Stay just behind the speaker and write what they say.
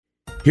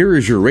Here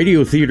is your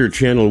Radio Theater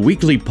Channel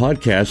weekly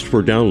podcast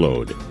for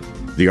download.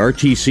 The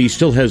RTC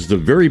still has the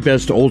very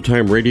best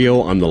old-time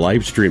radio on the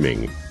live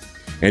streaming.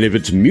 And if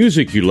it's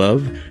music you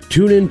love,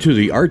 tune in to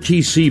the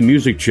RTC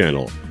Music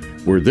Channel,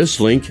 where this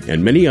link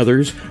and many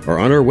others are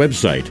on our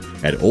website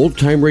at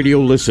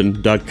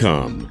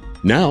oldtimeradiolisten.com.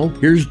 Now,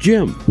 here's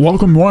Jim.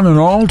 Welcome one and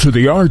all to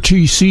the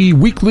RTC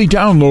Weekly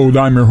Download.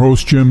 I'm your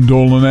host, Jim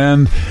Dolan,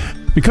 and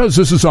because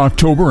this is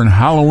October and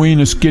Halloween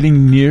is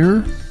getting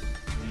near,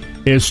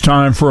 it's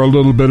time for a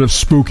little bit of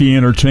spooky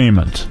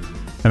entertainment.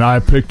 And I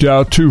picked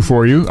out two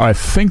for you I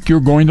think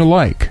you're going to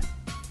like.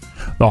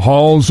 The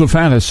Halls of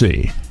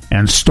Fantasy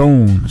and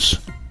Stones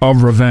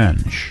of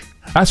Revenge.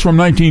 That's from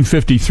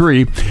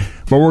 1953,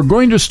 but we're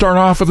going to start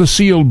off with a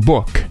sealed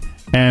book,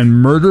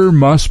 and Murder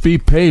Must Be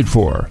Paid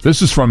For.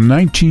 This is from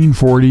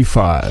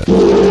 1945.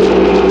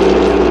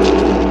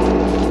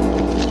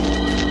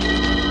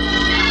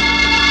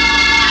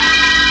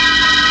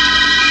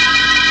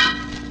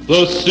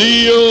 The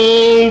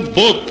Sealed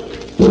Book.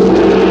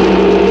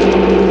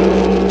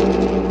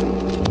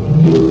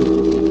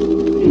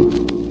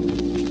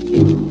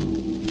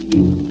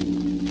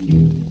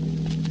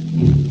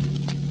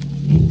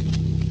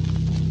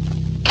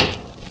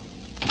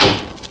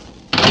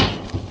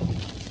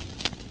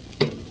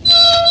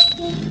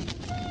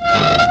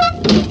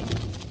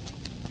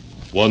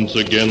 Once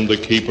again, the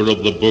keeper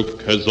of the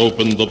book has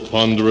opened the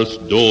ponderous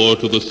door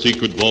to the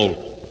secret vault,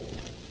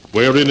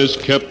 wherein is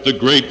kept the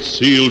great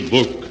sealed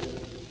book,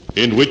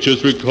 in which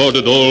is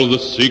recorded all the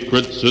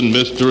secrets and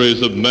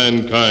mysteries of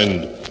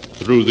mankind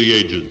through the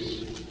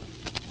ages.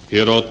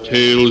 Here are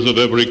tales of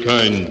every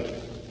kind,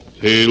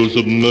 tales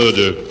of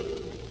murder,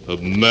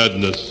 of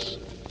madness,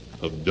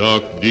 of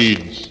dark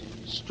deeds,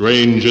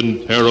 strange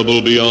and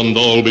terrible beyond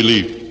all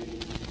belief.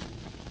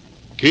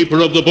 Keeper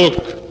of the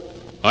book,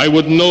 I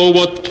would know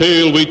what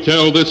tale we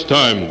tell this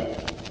time.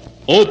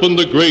 Open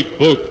the great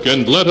book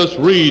and let us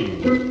read.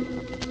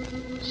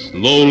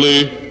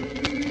 Slowly,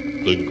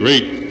 the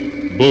great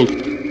book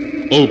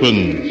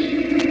opens.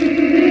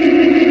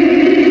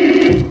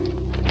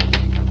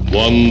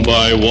 One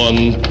by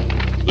one,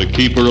 the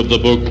keeper of the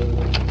book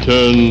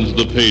turns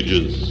the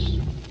pages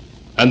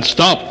and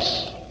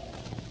stops.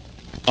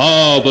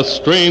 Ah, the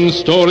strange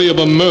story of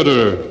a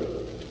murderer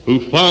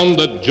who found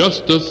that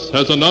justice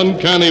has an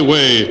uncanny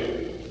way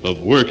of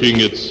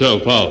working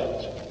itself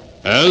out,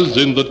 as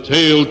in the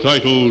tale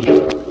titled,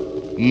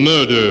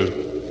 Murder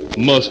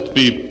Must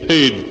Be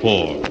Paid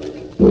For.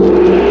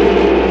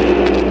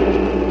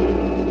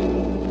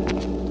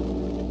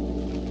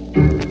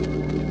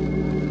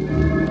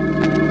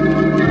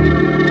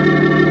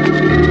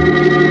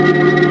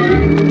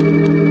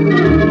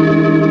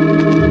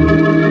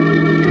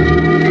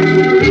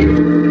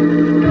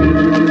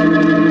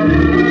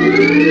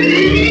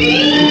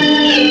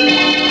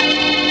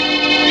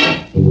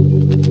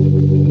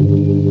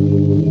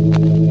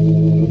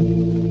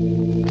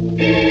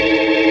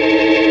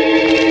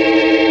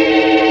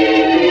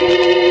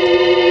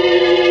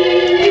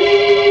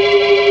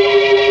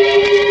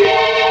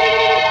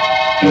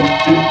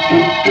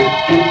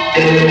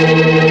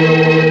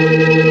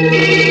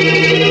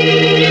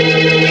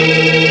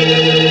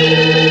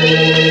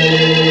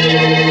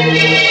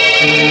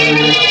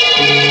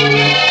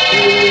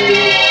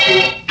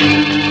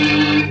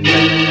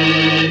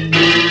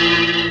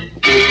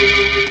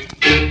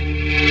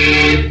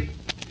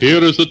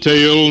 Here is the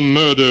tale,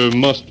 Murder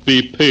Must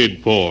Be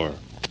Paid For,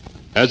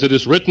 as it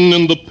is written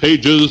in the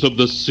pages of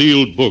the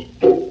sealed book.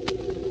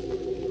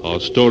 Our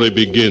story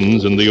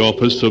begins in the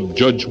office of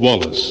Judge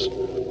Wallace,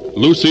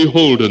 Lucy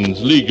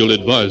Holden's legal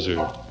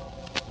advisor.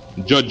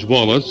 Judge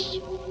Wallace,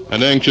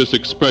 an anxious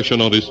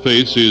expression on his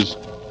face, is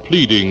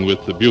pleading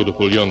with the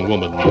beautiful young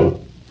woman.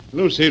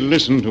 Lucy,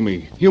 listen to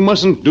me. You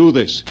mustn't do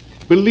this.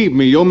 Believe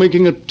me, you're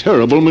making a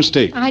terrible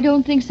mistake. I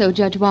don't think so,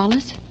 Judge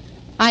Wallace.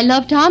 I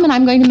love Tom, and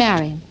I'm going to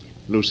marry him.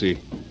 Lucy,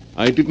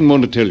 I didn't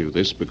want to tell you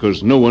this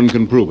because no one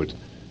can prove it.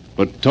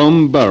 But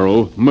Tom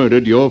Barrow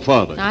murdered your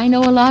father. I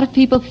know a lot of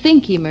people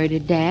think he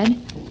murdered Dad,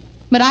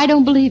 but I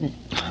don't believe it.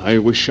 I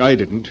wish I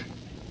didn't.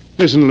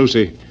 Listen,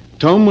 Lucy,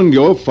 Tom and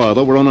your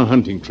father were on a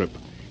hunting trip.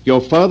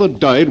 Your father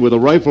died with a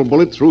rifle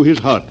bullet through his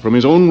heart from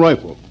his own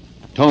rifle.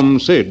 Tom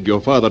said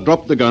your father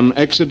dropped the gun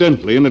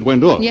accidentally and it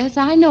went off. Yes,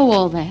 I know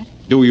all that.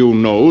 Do you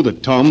know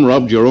that Tom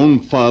robbed your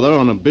own father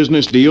on a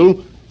business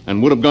deal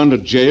and would have gone to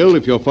jail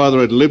if your father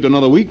had lived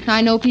another week?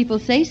 I know people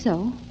say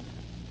so.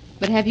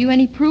 But have you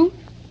any proof?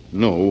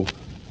 No.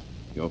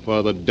 Your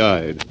father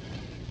died.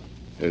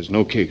 There's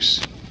no case.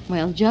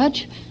 Well,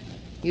 Judge,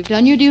 you've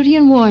done your duty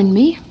and warned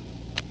me.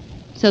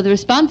 So the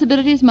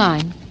responsibility is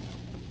mine.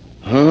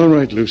 All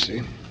right,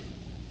 Lucy.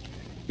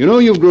 You know,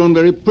 you've grown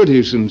very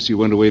pretty since you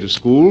went away to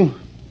school.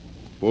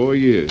 4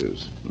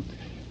 years.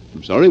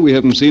 I'm sorry we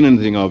haven't seen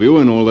anything of you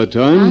in all that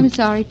time. I'm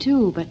sorry,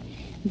 too, but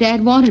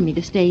Dad wanted me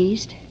to stay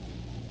east.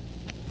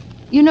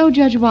 You know,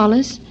 Judge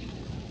Wallace,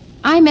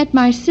 I met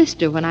my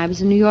sister when I was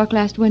in New York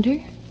last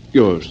winter.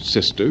 Your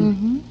sister?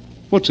 Mm-hmm.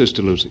 What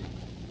sister, Lucy?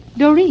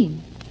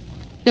 Doreen.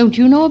 Don't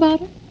you know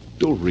about her?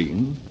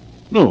 Doreen?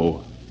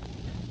 No.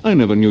 I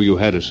never knew you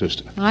had a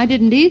sister. I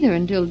didn't either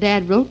until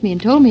Dad wrote me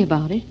and told me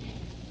about it.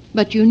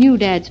 But you knew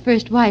Dad's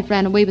first wife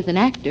ran away with an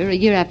actor a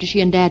year after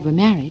she and Dad were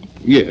married.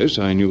 Yes,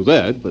 I knew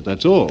that, but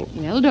that's all.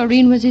 Well,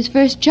 Doreen was his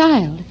first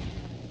child.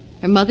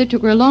 Her mother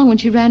took her along when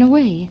she ran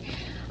away.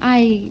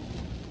 I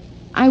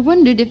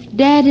wondered if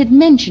Dad had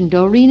mentioned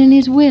Doreen in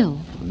his will.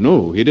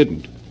 No, he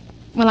didn't.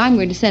 Well, I'm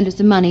going to send her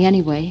some money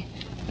anyway.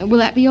 Will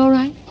that be all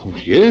right? Oh,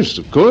 yes,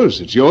 of course.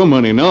 It's your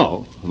money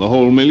now. The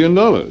whole $1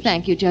 million.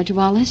 Thank you, Judge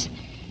Wallace.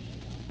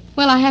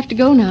 Well, I have to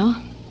go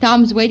now.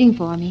 Tom's waiting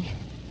for me.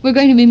 We're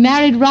going to be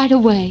married right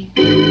away.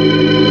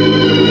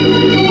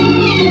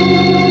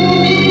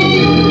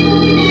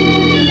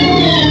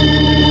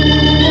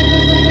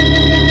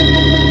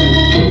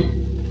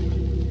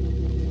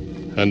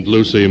 And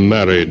Lucy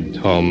married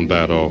Tom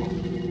Barrow,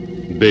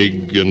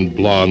 big and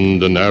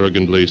blonde and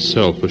arrogantly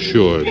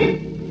self-assured.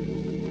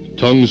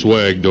 Tongues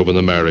wagged over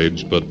the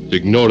marriage, but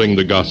ignoring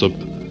the gossip,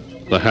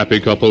 the happy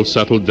couple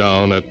settled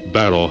down at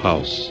Barrow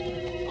House,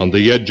 on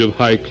the edge of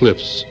high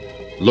cliffs,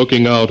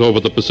 looking out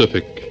over the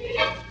Pacific.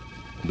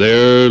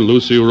 There,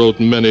 Lucy wrote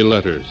many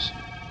letters,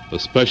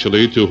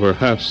 especially to her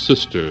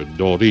half-sister,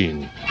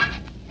 Doreen.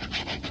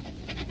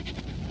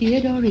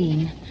 Dear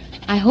Doreen,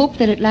 I hope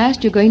that at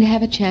last you're going to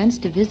have a chance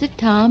to visit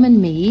Tom and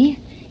me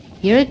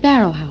here at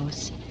Barrow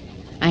House.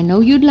 I know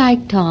you'd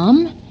like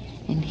Tom,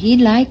 and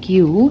he'd like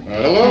you.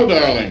 Hello,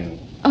 darling.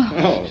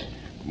 Oh.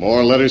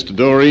 More letters to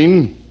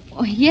Doreen?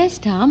 Oh, yes,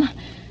 Tom.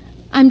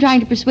 I'm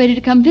trying to persuade her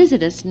to come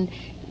visit us, and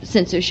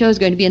since her show's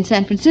going to be in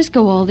San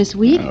Francisco all this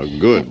week. Oh,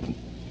 good.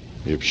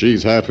 If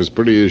she's half as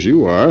pretty as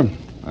you are,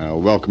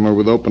 I'll welcome her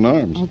with open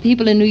arms. Well,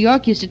 people in New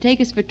York used to take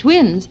us for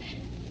twins,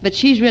 but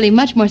she's really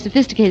much more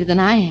sophisticated than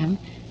I am.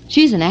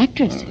 She's an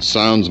actress.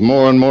 Sounds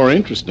more and more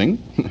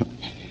interesting.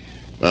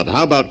 But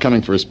how about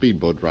coming for a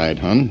speedboat ride,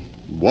 hon?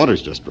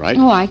 Water's just right.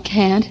 Oh, I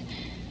can't.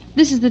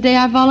 This is the day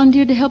I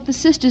volunteered to help the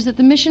sisters at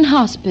the Mission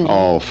Hospital.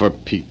 Oh, for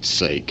Pete's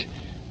sake.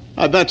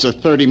 That's a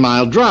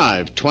 30-mile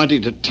drive, 20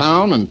 to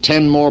town and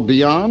 10 more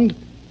beyond.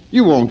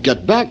 You won't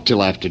get back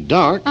till after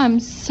dark. I'm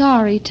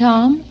sorry,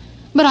 Tom,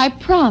 but I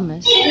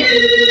promise.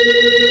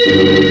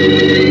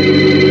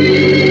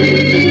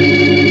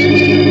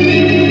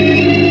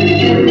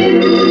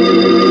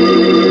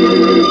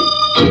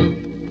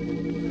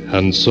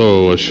 And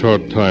so, a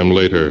short time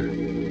later,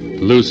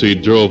 Lucy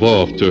drove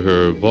off to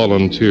her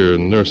volunteer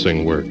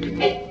nursing work.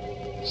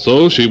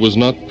 So she was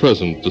not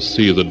present to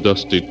see the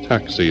dusty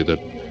taxi that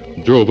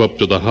drove up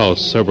to the house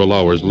several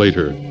hours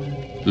later,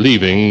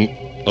 leaving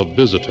a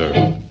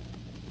visitor.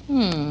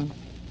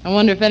 I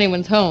wonder if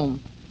anyone's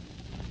home.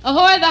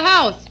 Ahoy, the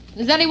house!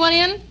 Is anyone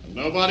in?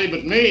 Nobody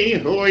but me.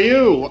 Who are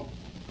you?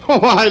 Oh,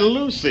 why,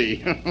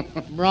 Lucy.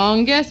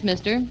 Wrong guess,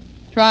 mister.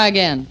 Try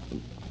again.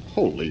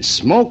 Holy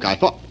smoke, I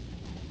thought...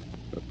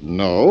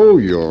 No,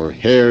 your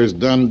hair's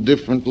done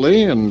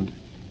differently, and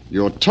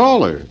you're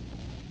taller.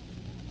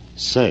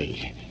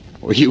 Say,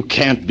 well, you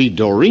can't be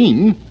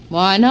Doreen.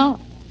 Why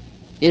not?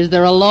 Is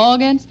there a law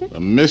against it? The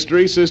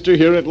mystery sister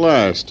here at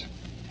last.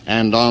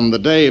 And on the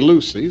day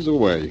Lucy's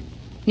away.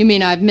 You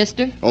mean I've missed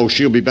her? Oh,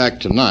 she'll be back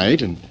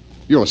tonight, and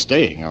you're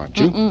staying, aren't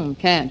you?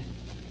 Can't.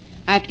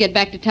 I have to get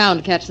back to town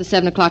to catch the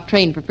 7 o'clock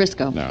train for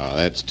Frisco. No,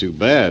 that's too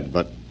bad,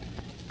 but,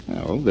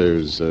 well,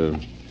 there's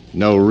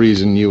no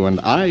reason you and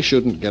I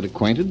shouldn't get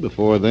acquainted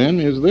before then,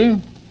 is there?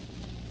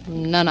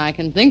 None I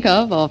can think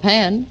of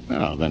offhand.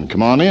 Well, then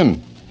come on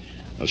in.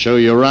 I'll show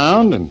you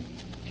around, and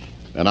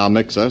then I'll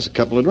mix us a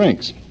couple of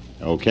drinks.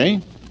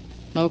 Okay?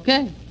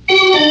 Okay.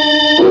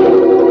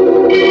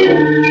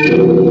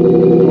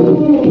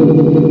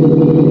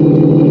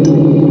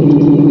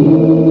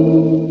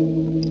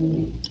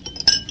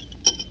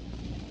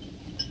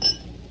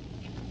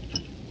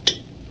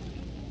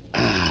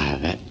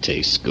 That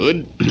tastes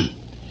good.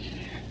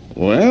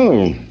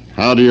 Well,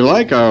 how do you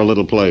like our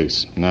little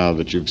place, now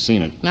that you've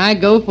seen it? I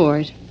go for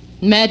it.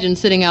 Imagine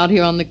sitting out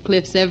here on the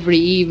cliffs every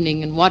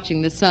evening and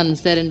watching the sun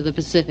set into the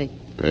Pacific.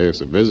 Pay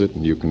us a visit,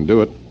 and you can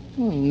do it.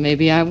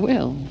 Maybe I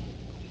will.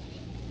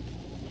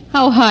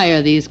 How high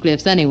are these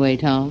cliffs anyway,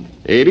 Tom?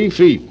 80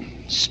 feet,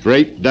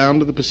 straight down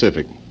to the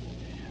Pacific.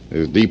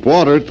 There's deep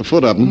water at the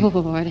foot of them.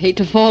 Oh, I'd hate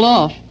to fall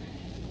off.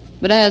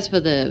 But as for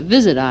the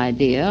visit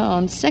idea,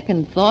 on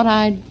second thought,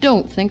 I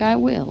don't think I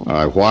will.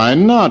 Why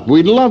not?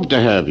 We'd love to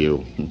have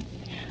you.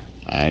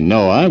 I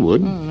know I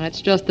would. That's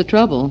just the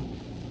trouble.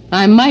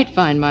 I might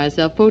find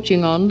myself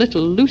poaching on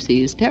little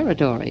Lucy's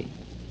territory.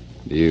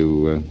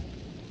 You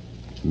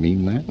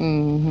mean that?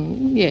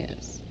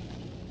 Yes.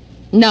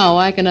 Now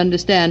I can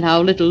understand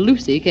how little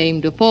Lucy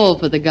came to fall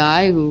for the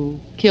guy who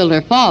killed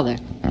her father.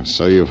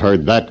 So you've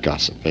heard that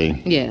gossip, eh?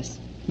 Yes,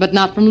 but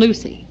not from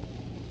Lucy.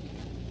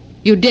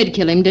 You did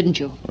kill him, didn't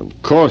you? Of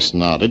course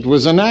not. It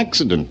was an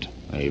accident.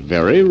 A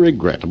very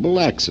regrettable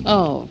accident.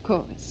 Oh, of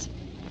course.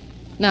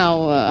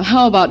 Now,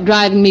 how about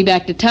driving me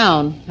back to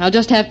town? I'll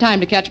just have time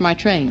to catch my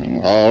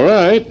train. All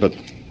right, but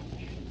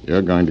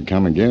you're going to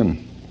come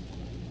again.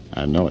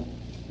 I know it.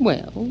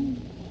 Well,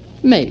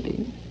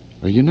 maybe.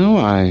 Well, you know,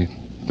 I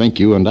think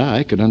you and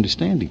I could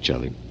understand each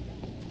other.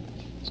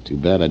 It's too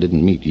bad I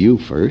didn't meet you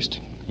first.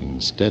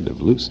 instead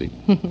of Lucy.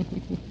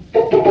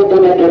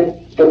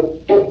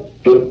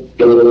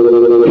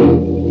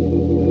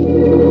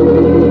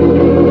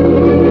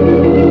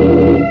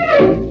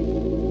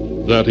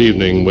 That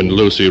evening, when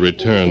Lucy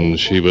returned,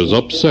 she was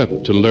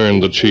upset to learn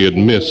that she had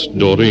missed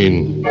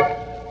Doreen.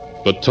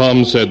 But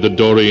Tom said that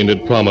Doreen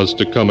had promised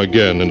to come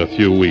again in a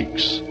few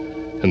weeks.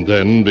 And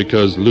then,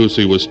 because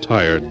Lucy was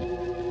tired,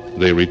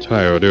 they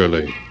retired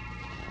early.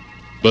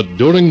 But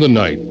during the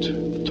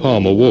night,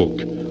 Tom awoke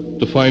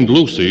to find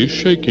Lucy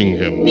shaking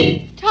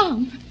him.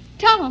 Tom!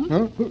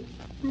 Huh?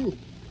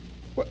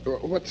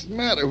 What's the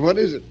matter? What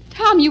is it?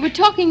 Tom, you were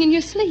talking in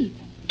your sleep.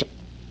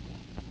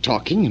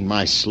 Talking in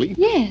my sleep?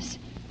 Yes.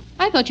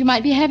 I thought you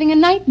might be having a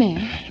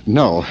nightmare.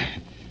 No.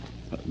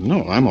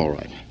 No, I'm all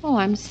right. Oh,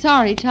 I'm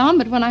sorry, Tom,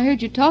 but when I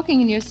heard you talking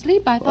in your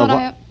sleep, I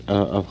thought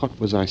What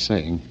was I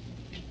saying?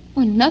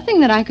 Well, nothing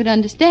that I could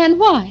understand.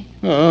 Why?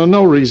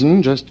 No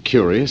reason, just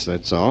curious,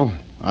 that's all.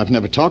 I've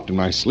never talked in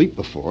my sleep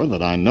before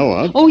that I know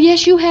of. Oh,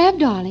 yes, you have,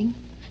 darling.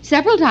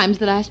 Several times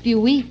the last few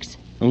weeks.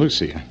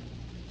 Lucy,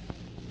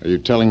 are you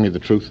telling me the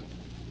truth?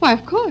 Why,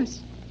 of course.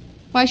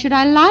 Why should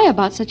I lie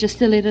about such a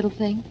silly little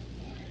thing?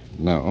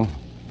 No,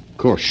 of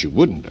course you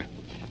wouldn't.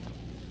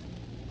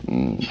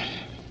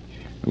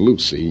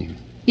 Lucy.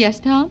 Yes,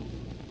 Tom?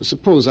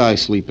 Suppose I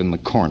sleep in the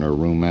corner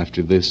room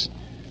after this.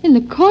 In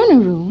the corner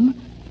room?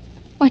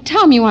 Why,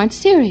 Tom, you aren't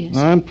serious.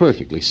 I'm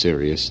perfectly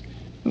serious.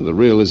 The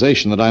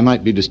realization that I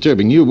might be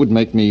disturbing you would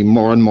make me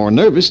more and more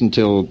nervous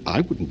until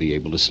I wouldn't be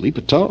able to sleep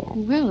at all.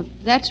 Well, if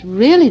that's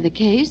really the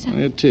case...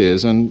 It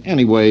is, and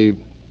anyway,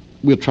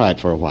 we'll try it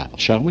for a while,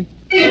 shall we?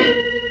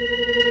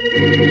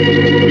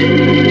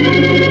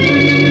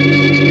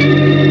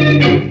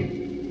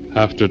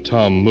 After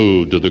Tom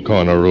moved to the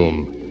corner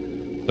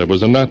room, there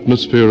was an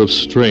atmosphere of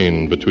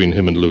strain between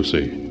him and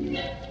Lucy.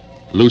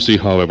 Lucy,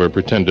 however,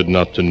 pretended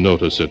not to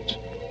notice it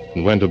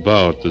and went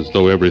about as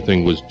though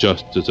everything was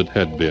just as it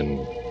had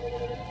been.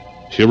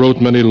 She wrote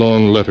many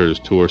long letters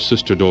to her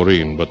sister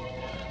Doreen, but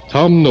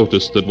Tom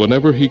noticed that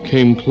whenever he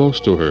came close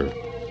to her,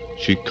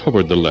 she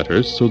covered the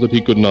letters so that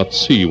he could not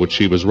see what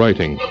she was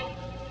writing.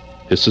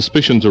 His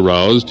suspicions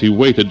aroused, he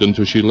waited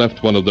until she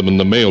left one of them in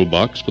the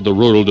mailbox for the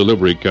rural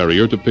delivery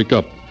carrier to pick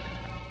up.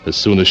 As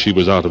soon as she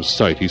was out of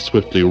sight, he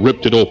swiftly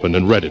ripped it open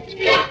and read it.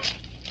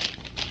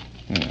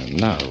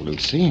 Now,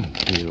 Lucy,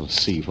 we'll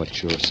see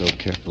what you're so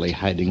carefully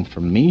hiding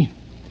from me.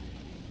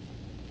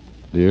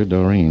 Dear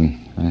Doreen,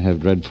 I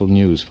have dreadful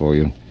news for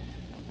you.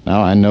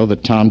 Now I know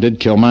that Tom did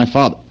kill my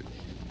father.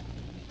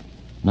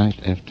 Night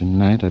after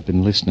night, I've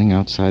been listening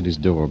outside his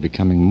door,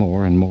 becoming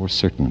more and more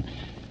certain.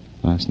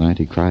 Last night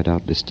he cried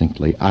out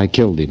distinctly, I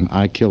killed him,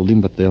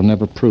 but they'll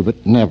never prove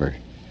it, never.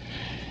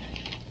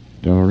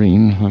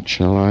 Doreen, what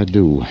shall I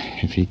do?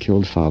 If he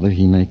killed Father,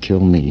 he may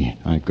kill me.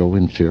 I go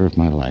in fear of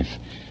my life.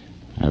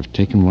 I've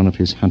taken one of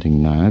his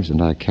hunting knives,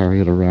 and I carry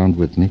it around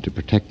with me to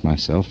protect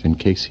myself in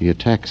case he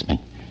attacks me.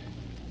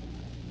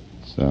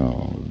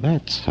 So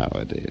that's how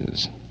it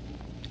is.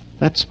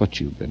 That's what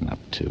you've been up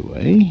to,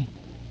 eh?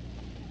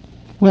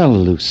 Well,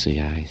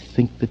 Lucy, I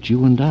think that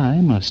you and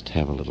I must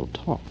have a little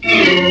talk.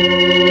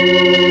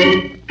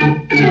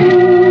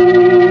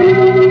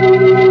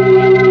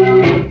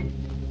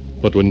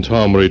 But when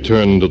Tom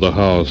returned to the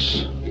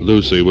house,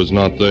 Lucy was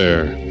not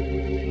there.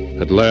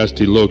 At last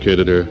he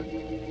located her,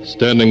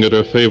 standing at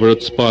her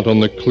favorite spot on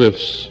the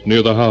cliffs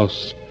near the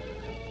house,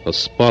 a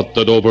spot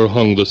that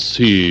overhung the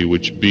sea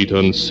which beat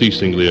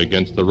unceasingly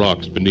against the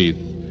rocks beneath,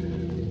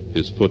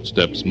 his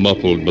footsteps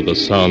muffled by the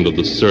sound of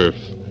the surf.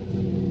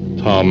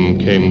 Tom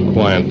came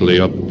quietly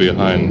up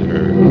behind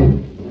her.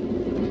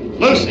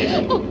 Lucy!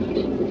 Oh,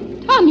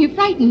 Tom, you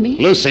frightened me.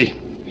 Lucy,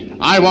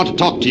 I want to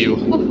talk to you.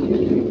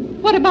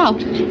 What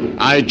about?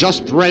 I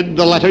just read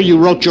the letter you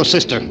wrote your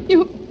sister.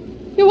 You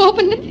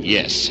opened it?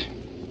 Yes.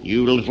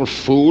 You little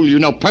fool, you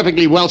know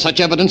perfectly well such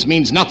evidence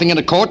means nothing in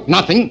a court,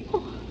 nothing.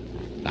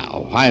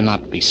 Now, why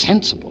not be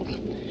sensible?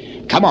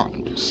 Come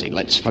on, Lucy,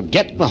 let's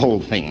forget the whole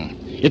thing.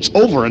 It's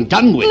over and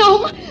done with.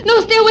 No,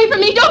 stay away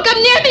from me. Don't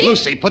come near me.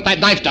 Lucy, put that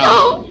knife down.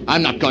 No.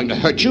 I'm not going to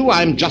hurt you.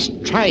 I'm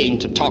just trying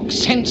to talk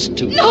sense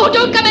to you. No,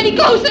 don't come any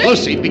closer.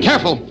 Lucy, be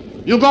careful.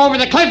 You'll go over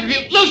the cliff if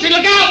you... Lucy,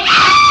 look out!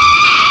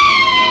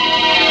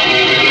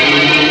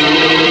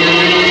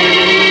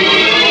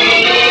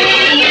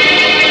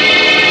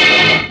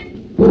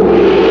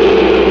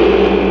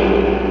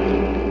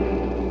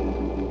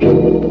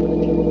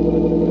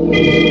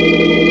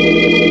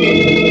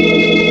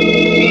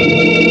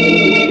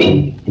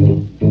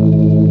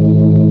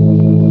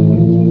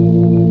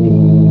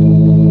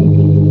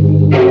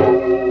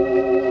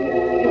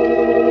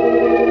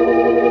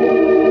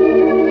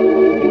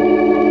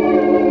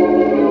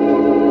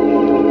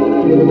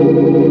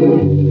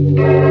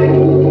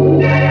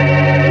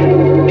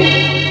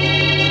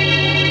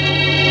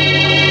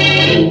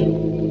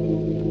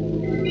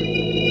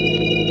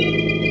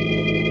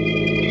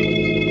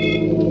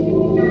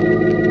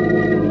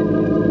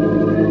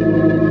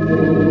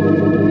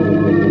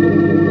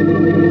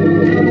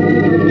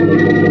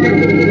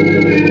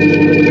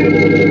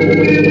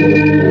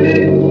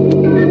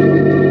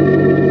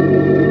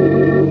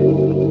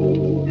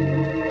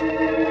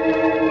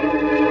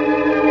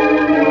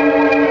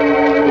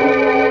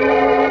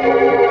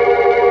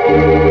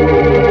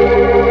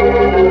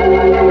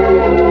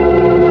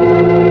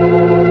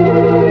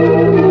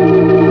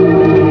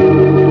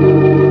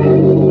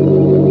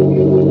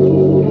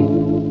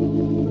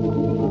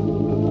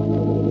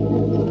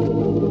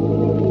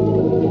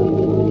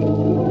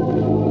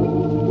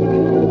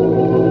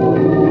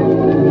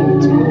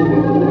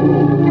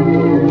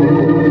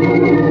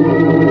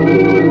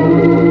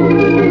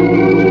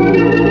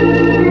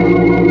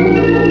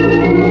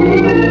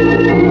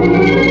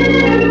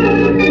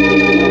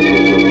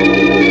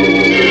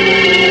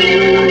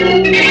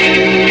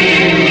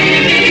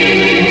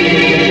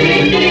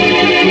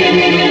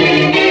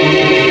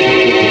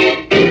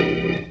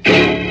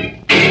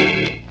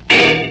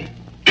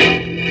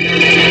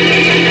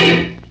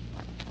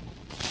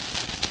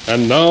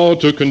 And now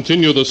to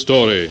continue the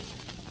story,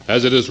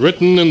 as it is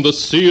written in the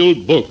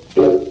sealed book.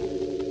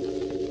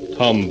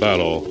 Tom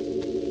Barrow,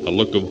 a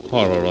look of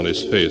horror on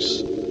his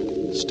face,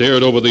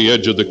 stared over the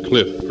edge of the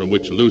cliff from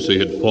which Lucy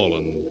had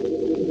fallen.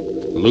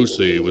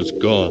 Lucy was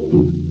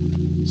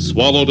gone,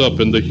 swallowed up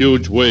in the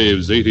huge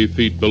waves 80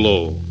 feet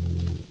below.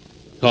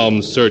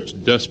 Tom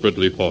searched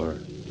desperately for her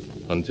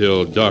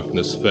until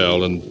darkness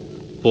fell and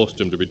forced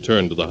him to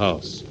return to the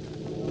house.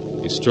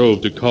 He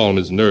strove to calm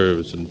his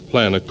nerves and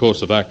plan a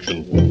course of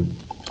action.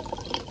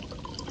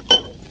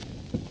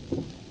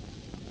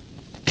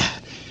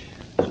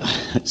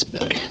 That's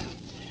better.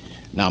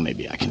 Now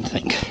maybe I can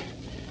think.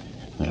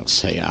 They'll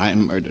say I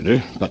murdered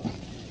her, but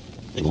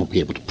they won't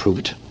be able to prove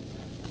it.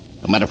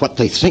 No matter what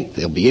they think,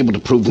 they'll be able to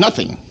prove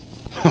nothing.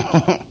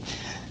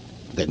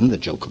 Then the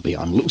joke will be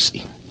on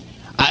Lucy.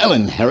 I'll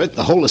inherit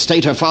the whole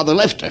estate her father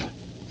left her.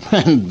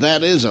 And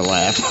that is a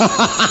laugh.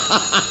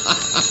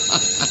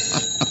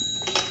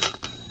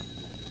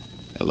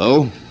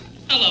 Hello?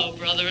 Hello,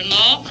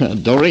 brother-in-law.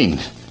 Doreen,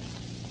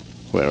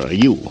 where are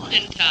you?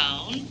 In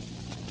town.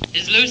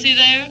 Is Lucy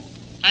there?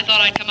 I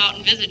thought I'd come out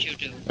and visit you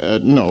two.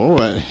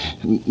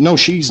 No,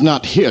 she's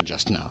not here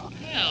just now.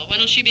 Well,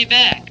 when'll she be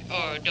back?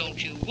 Or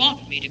don't you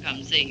want me to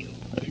come see you?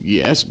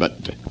 Yes,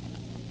 but...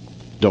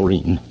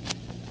 Doreen,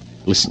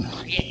 listen.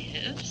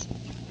 Yes?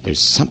 There's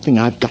something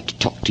I've got to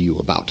talk to you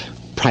about,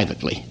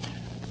 privately.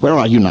 Where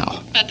are you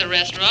now? At the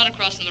restaurant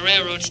across from the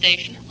railroad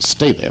station.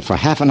 Stay there for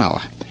half an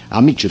hour.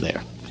 I'll meet you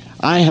there.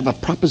 I have a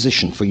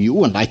proposition for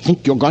you, and I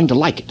think you're going to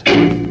like it.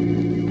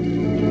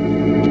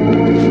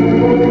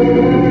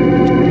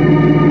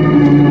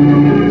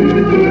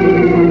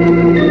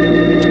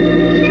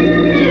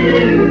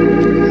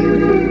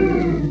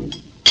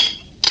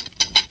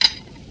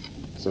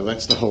 So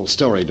that's the whole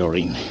story,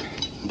 Doreen.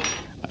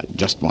 I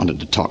just wanted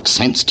to talk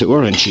sense to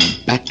her, and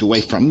she backed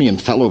away from me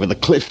and fell over the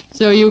cliff.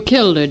 So you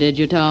killed her, did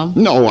you, Tom?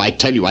 No, I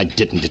tell you I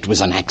didn't. It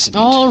was an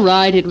accident. All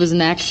right, it was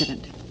an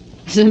accident.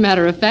 As a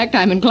matter of fact,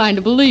 I'm inclined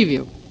to believe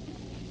you.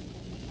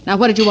 Now,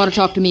 what did you want to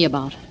talk to me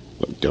about?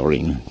 Look,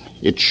 Doreen,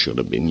 it should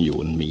have been you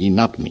and me,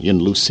 not me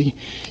and Lucy.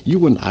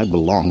 You and I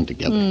belong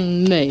together.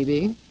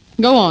 Maybe.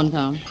 Go on,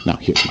 Tom. Now,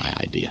 here's my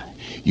idea.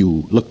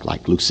 You look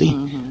like Lucy.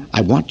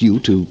 I want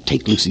you to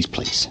take Lucy's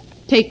place.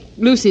 Take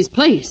Lucy's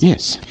place?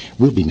 Yes.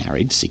 We'll be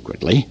married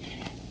secretly.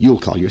 You'll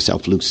call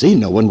yourself Lucy.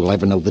 No one will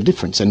ever know the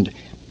difference. And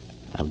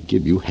I'll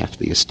give you half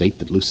the estate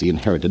that Lucy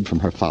inherited from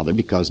her father,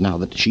 because now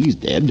that she's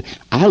dead,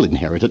 I'll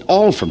inherit it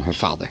all from her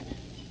father.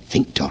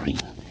 Think, Doreen.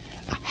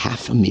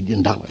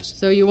 $500,000.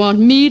 So you want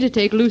me to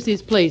take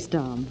Lucy's place,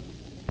 Tom?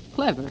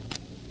 Clever.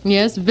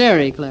 Yes,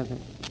 very clever.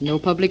 No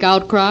public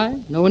outcry,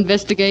 no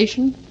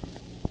investigation,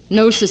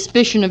 no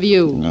suspicion of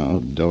you. No,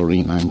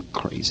 Doreen, I'm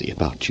crazy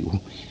about you.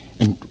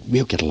 And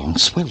we'll get along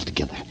swell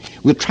together.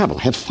 We'll travel,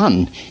 have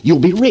fun. You'll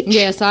be rich.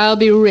 Yes, I'll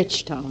be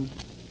rich, Tom.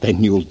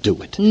 Then you'll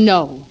do it.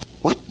 No.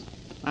 What?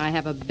 I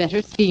have a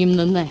better scheme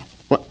than that.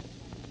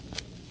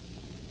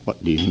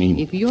 What do you mean?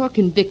 If you're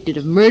convicted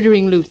of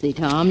murdering Lucy,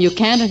 Tom, you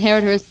can't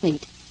inherit her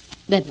estate.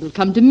 Then it'll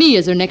come to me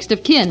as her next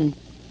of kin.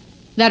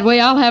 That way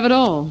I'll have it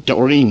all.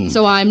 Doreen.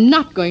 So I'm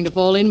not going to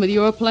fall in with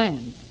your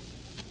plan.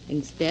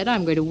 Instead,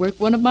 I'm going to work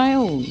one of my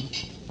own.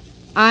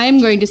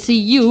 I'm going to see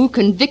you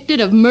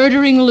convicted of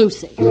murdering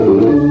Lucy.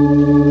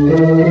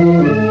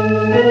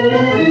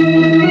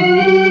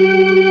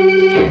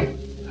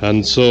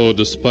 And so,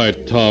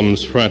 despite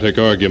Tom's frantic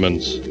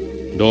arguments,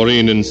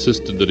 Doreen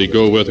insisted that he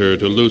go with her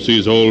to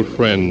Lucy's old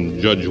friend,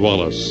 Judge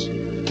Wallace.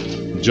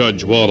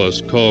 Judge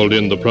Wallace called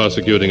in the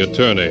prosecuting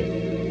attorney,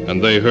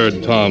 and they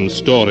heard Tom's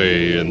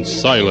story in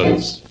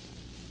silence.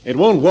 It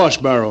won't wash,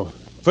 Barrow.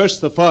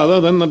 First the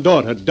father, then the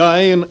daughter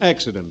die in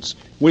accidents,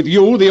 with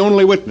you the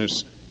only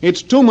witness.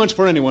 It's too much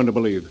for anyone to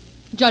believe.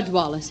 Judge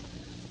Wallace,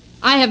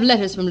 I have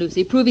letters from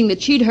Lucy proving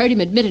that she'd heard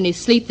him admit in his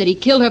sleep that he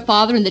killed her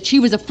father and that she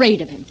was afraid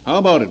of him. How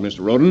about it,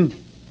 Mr. Roden?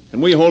 Can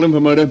we hold him for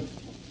murder?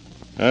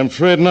 I'm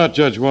afraid not,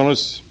 Judge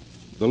Wallace.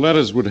 The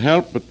letters would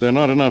help, but they're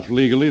not enough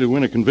legally to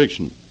win a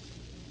conviction.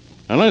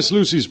 Unless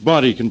Lucy's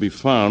body can be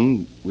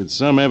found with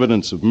some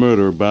evidence of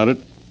murder about it,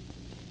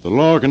 the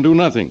law can do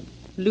nothing.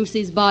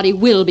 Lucy's body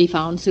will be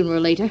found sooner or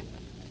later.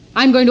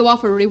 I'm going to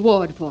offer a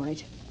reward for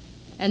it.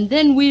 And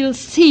then we'll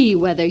see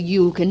whether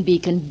you can be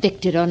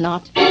convicted or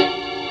not.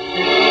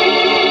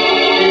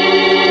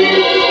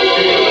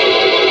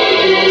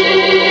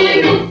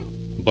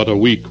 But a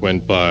week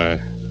went by,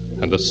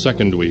 and a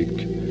second week,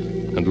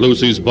 and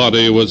Lucy's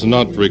body was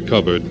not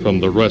recovered from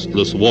the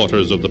restless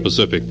waters of the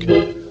Pacific.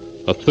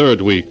 A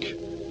third week,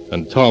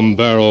 and Tom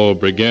Barrow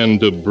began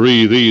to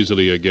breathe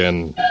easily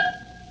again.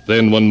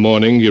 Then one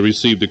morning he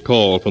received a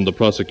call from the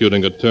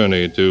prosecuting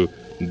attorney to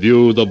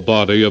view the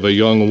body of a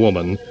young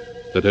woman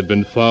that had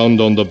been found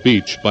on the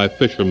beach by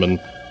fishermen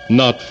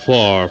not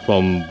far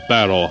from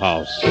Barrow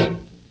House.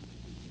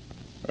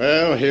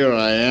 Well, here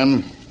I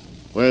am.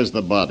 Where's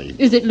the body?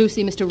 Is it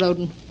Lucy, Mr.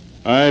 Roden?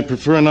 I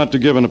prefer not to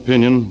give an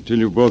opinion till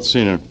you've both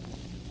seen her.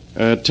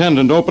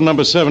 Attendant, open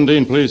number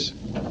 17, please.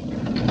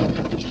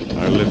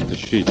 I'll lift the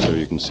sheet so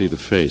you can see the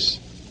face.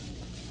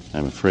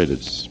 I'm afraid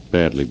it's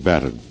badly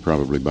battered,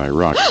 probably by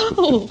rocks.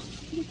 Oh,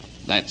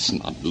 that's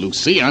not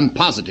Lucy. I'm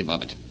positive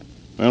of it.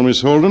 Well,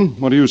 Miss Holden,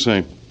 what do you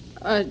say?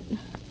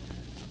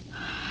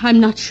 I'm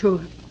not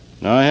sure.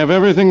 Now, I have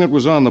everything that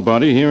was on the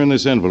body here in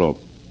this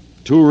envelope.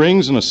 2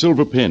 rings and a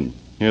silver pin.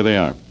 Here they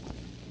are.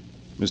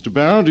 Mr.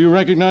 Barrow, do you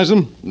recognize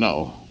them?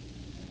 No.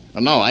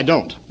 No, I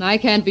don't. I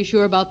can't be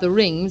sure about the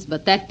rings,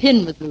 but that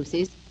pin was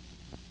Lucy's.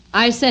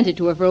 I sent it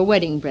to her for a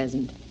wedding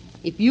present.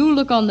 If you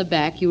look on the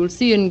back, you will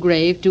see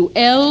engraved, "To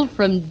L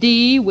from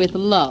D with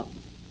love."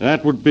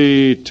 That would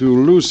be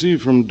to Lucy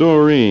from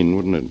Doreen,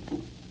 wouldn't it?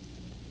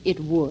 It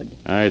would.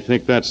 I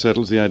think that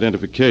settles the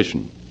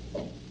identification.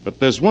 But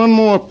there's one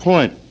more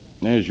point,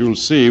 as you'll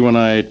see when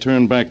I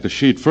turn back the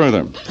sheet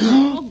further.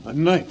 A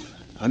knife.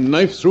 A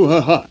knife through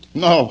her heart.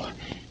 No,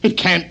 it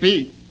can't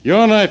be.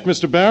 Your knife,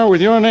 Mr. Barrow,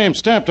 with your name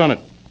stamped on it.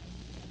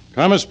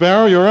 Thomas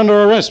Barrow, you're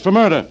under arrest for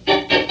murder.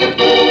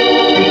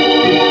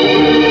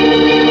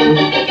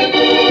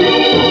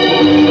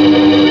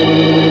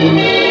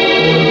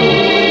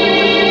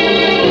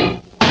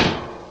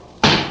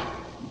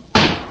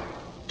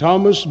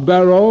 Thomas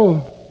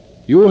Barrow,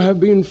 you have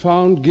been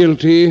found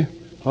guilty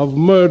of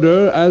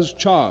murder as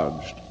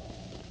charged.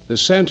 The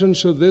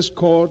sentence of this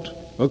court,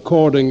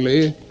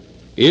 accordingly,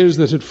 is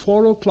that at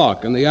 4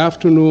 o'clock in the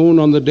afternoon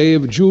on the day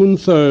of June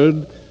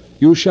 3rd,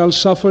 you shall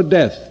suffer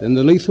death in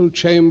the lethal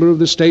chamber of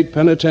the state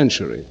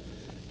penitentiary,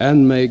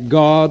 and may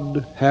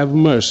God have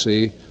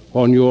mercy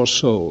on your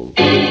soul.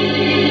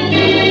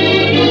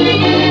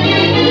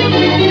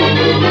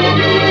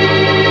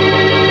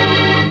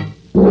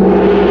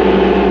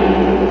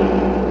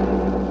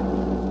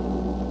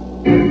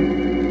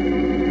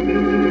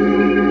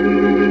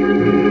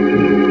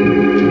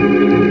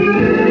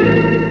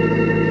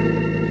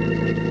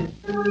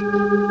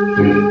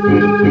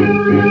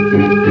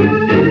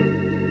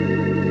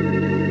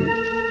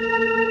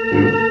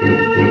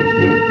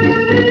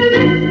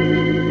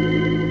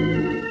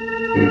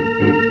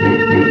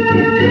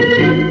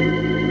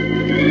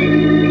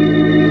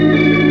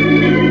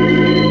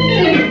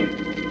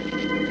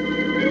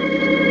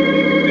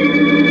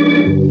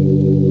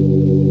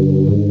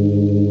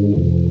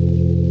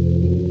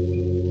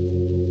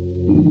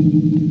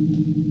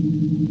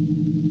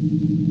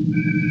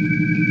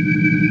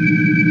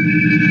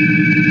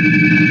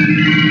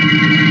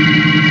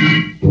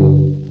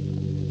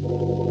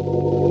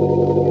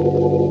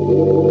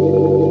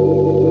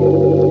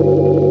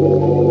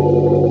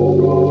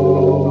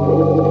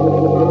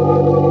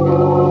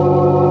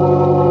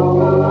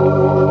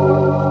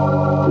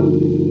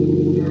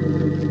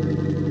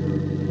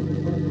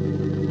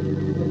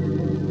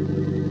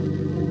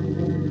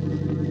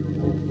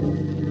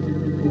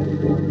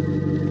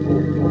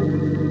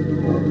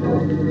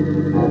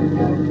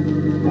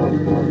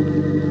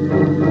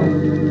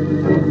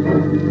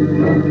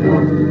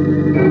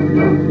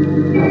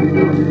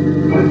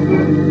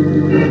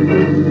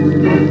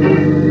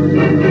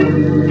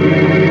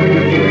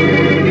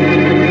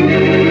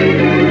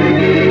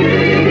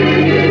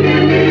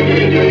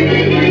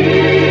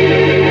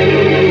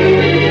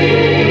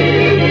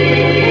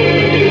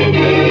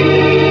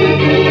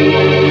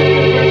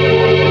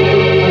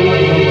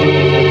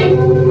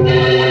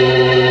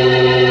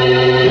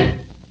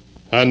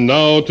 And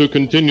now to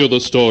continue the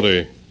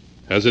story,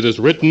 as it is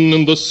written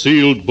in the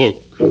sealed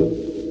book.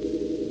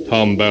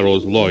 Tom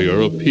Barrow's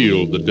lawyer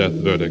appealed the death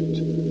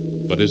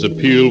verdict, but his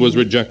appeal was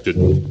rejected.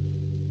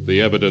 The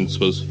evidence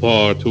was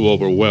far too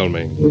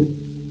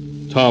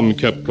overwhelming. Tom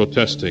kept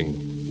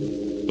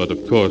protesting, but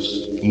of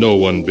course no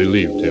one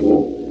believed him,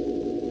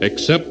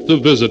 except the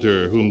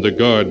visitor whom the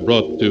guard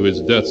brought to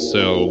his death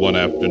cell one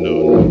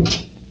afternoon.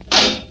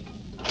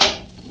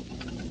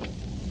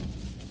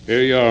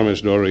 Here you are,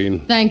 Miss Doreen.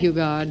 Thank you,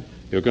 guard.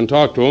 You can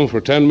talk to him for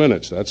 10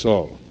 minutes, that's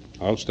all.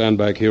 I'll stand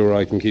back here where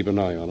I can keep an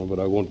eye on him, but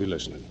I won't be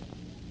listening.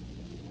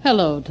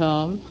 Hello,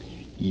 Tom.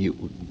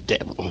 You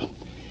devil.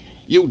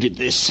 You did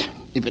this.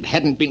 If it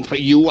hadn't been for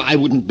you, I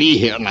wouldn't be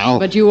here now.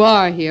 But you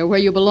are here, where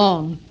you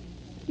belong.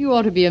 You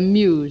ought to be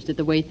amused at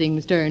the way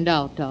things turned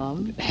out,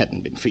 Tom. If it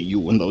hadn't been for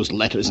you and those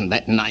letters and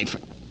that knife.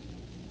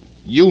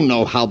 You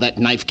know how that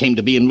knife came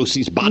to be in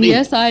Lucy's body?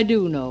 Yes, I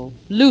do know.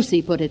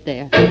 Lucy put it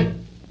there.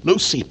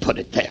 Lucy put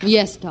it there?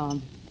 Yes,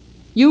 Tom.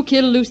 You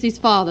killed Lucy's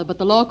father, but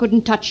the law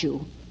couldn't touch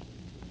you.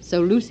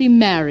 So Lucy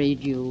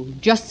married you,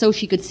 just so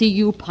she could see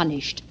you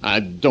punished. I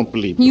don't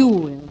believe you. You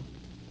will.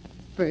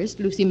 First,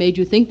 Lucy made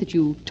you think that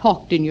you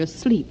talked in your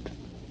sleep,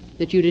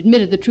 that you'd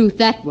admitted the truth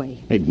that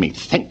way. Made me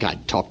think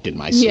I'd talked in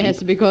my sleep?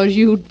 Yes, because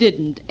you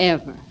didn't,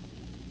 ever.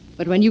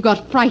 But when you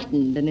got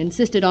frightened and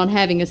insisted on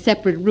having a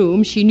separate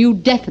room, she knew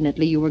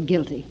definitely you were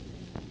guilty.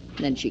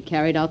 Then she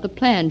carried out the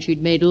plan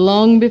she'd made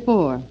long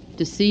before,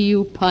 to see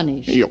you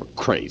punished. You're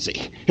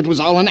crazy. It was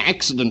all an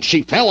accident.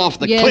 She fell off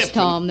the cliff. Yes,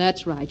 Tom,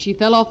 that's right. She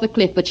fell off the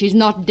cliff, but she's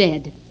not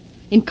dead.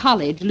 In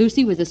college,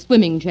 Lucy was a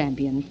swimming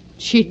champion.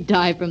 She'd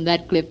dived from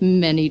that cliff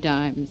many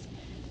times.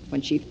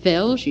 When she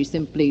fell, she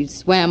simply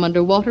swam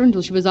underwater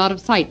until she was out of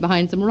sight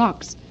behind some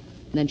rocks.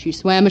 Then she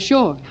swam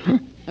ashore.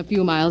 A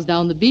few miles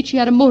down the beach, she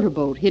had a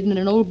motorboat hidden in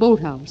an old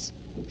boathouse.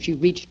 She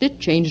reached it,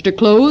 changed her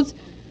clothes,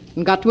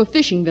 and got to a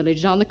fishing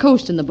village down the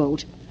coast in the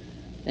boat.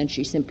 Then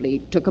she simply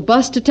took a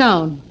bus to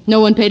town.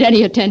 No one paid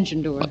any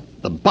attention to her.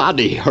 But the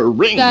body, her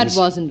rings... That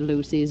wasn't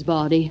Lucy's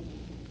body.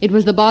 It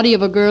was the body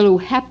of a girl who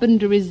happened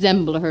to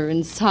resemble her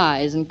in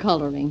size and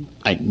coloring.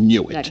 I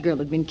knew it. That girl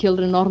had been killed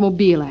in an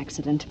automobile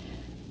accident.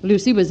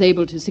 Lucy was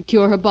able to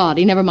secure her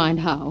body, never mind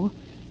how,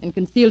 and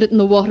concealed it in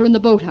the water in the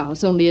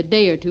boathouse only a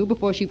day or two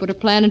before she put her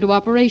plan into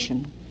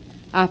operation.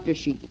 After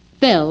she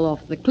fell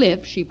off the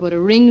cliff, she put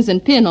her rings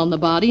and pin on the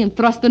body and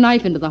thrust the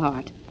knife into the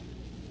heart.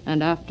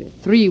 And after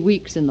 3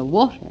 weeks in the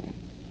water,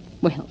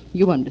 well,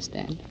 you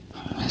understand.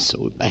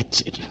 So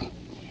that's it.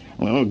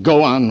 Well,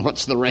 go on.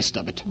 What's the rest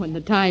of it? When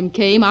the time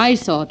came, I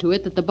saw to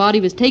it that the body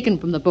was taken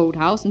from the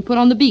boathouse and put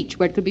on the beach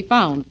where it could be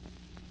found.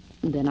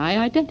 And then I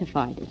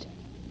identified it.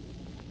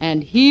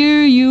 And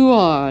here you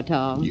are,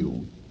 Tom.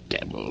 You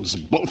devils,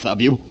 both of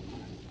you.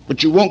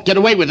 But you won't get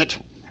away with it.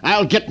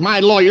 I'll get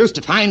my lawyers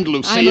to find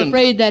Lucy. I'm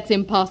afraid that's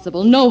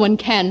impossible. No one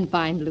can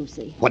find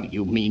Lucy. What do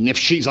you mean, if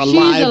she's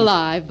alive? She's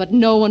alive, but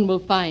no one will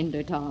find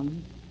her,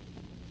 Tom.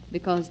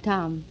 Because,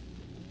 Tom,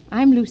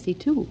 I'm Lucy,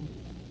 too.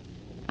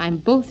 I'm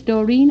both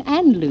Doreen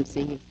and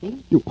Lucy, you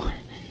see.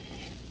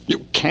 You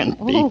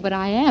can't be. Oh, but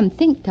I am.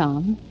 Think,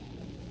 Tom.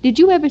 Did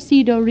you ever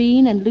see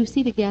Doreen and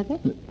Lucy together?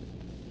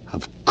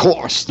 Of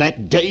course,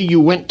 that day you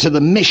went to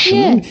the mission.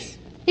 Yes.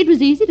 It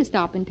was easy to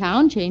stop in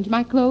town, change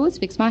my clothes,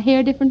 fix my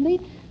hair differently,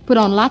 put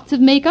on lots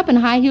of makeup and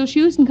high-heel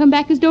shoes, and come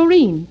back as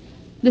Doreen,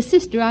 the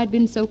sister I'd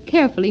been so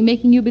carefully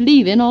making you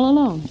believe in all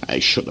along. I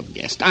should have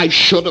guessed. I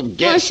should have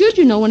guessed. Why should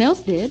you? No one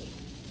else did.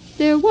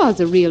 There was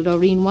a real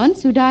Doreen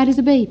once who died as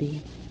a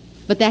baby.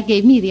 But that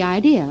gave me the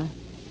idea.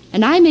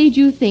 And I made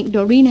you think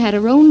Doreen had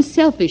her own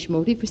selfish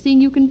motive for seeing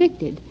you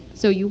convicted,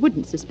 so you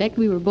wouldn't suspect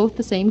we were both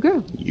the same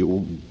girl.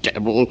 You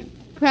devil.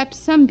 Perhaps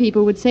some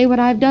people would say what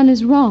I've done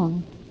is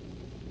wrong.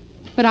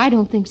 But I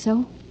don't think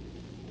so.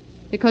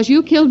 Because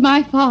you killed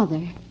my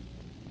father.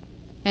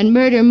 And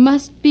murder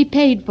must be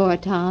paid for,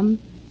 Tom.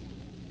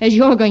 As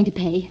you're going to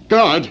pay.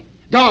 Guard!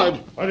 Guard!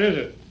 What is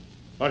it?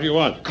 What do you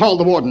want? Call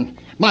the warden.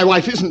 My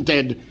wife isn't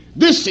dead.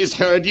 This is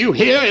her. Do you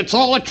hear? It's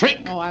all a trick.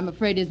 Oh, I'm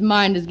afraid his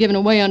mind is given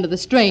away under the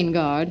strain,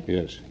 guard.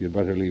 Yes, you'd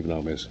better leave now,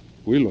 miss.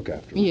 We'll look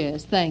after him.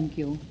 Yes, thank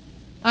you.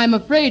 I'm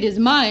afraid his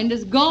mind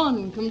is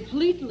gone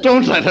completely.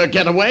 Don't let her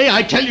get away.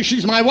 I tell you,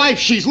 she's my wife.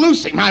 She's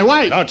Lucy, my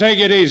wife. Now, take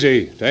it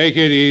easy. Take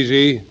it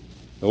easy.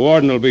 The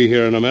warden will be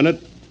here in a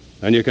minute,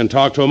 and you can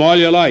talk to him all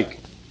you like.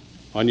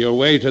 On your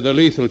way to the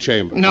lethal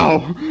chamber.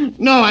 No,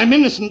 I'm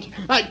innocent.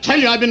 I tell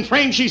you, I've been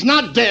framed. She's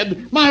not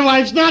dead. My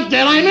wife's not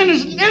dead. I'm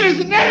innocent,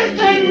 innocent,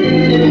 innocent!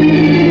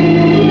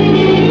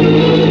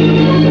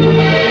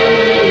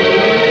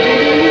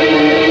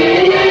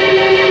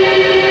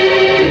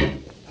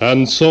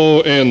 And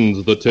so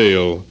ends the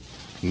tale.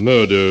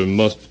 Murder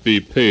must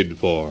be paid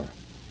for.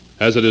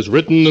 As it is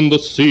written in the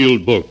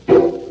sealed book,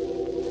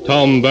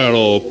 Tom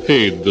Barrow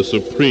paid the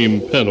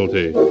supreme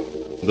penalty,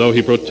 though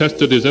he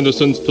protested his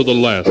innocence to the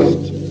last.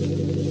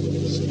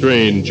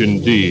 Strange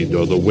indeed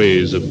are the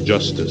ways of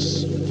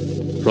justice,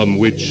 from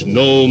which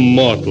no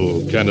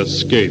mortal can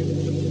escape.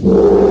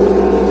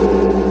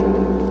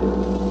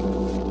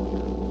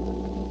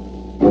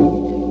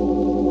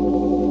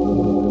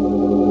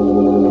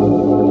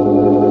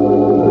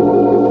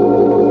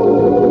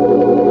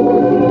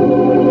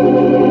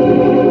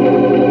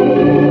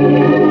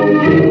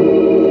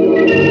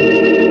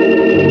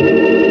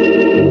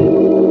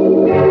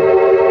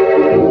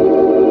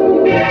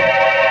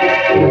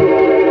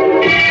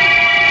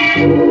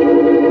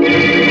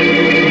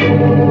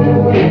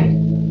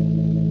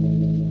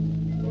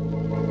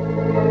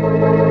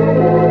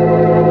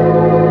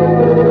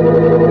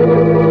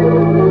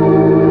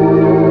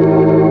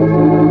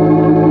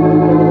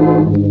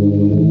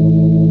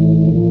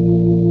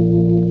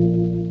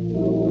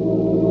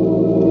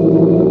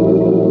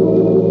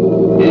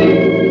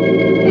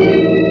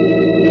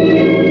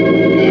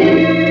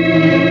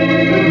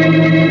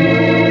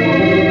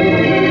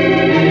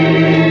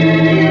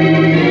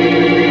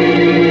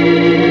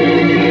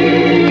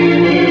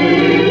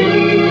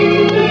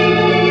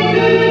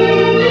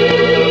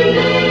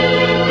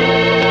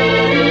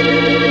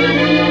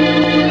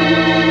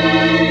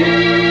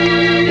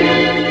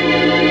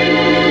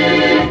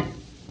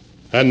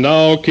 And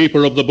now,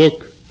 keeper of the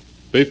book,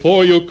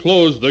 before you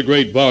close the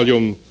great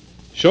volume,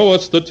 show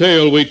us the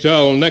tale we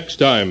tell next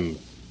time.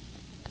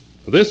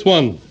 This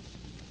one.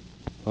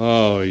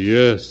 Ah,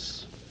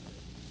 yes.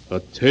 A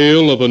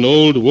tale of an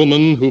old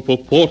woman who for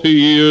 40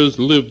 years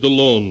lived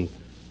alone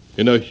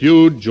in a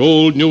huge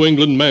old New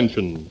England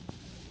mansion.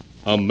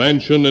 A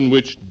mansion in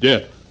which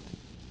death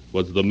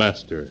was the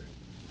master.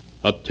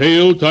 A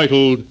tale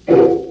titled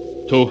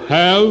To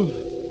Have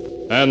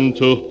and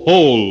to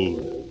Hold.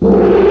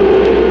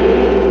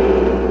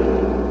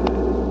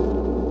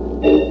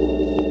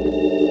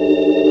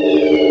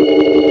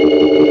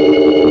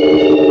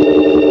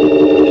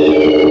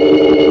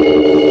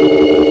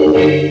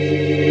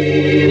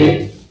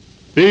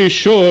 Be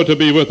sure to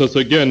be with us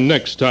again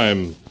next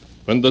time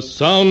when the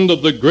sound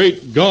of the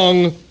great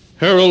gong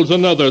heralds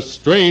another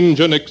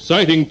strange and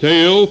exciting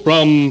tale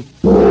from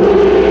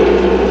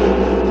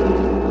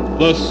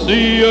The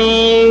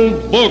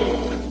Sealed Book.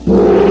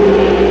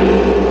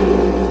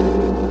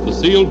 The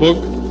Sealed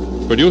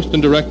Book, produced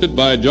and directed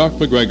by Jock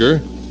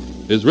McGregor,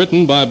 is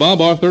written by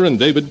Bob Arthur and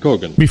David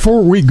Cogan.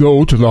 Before we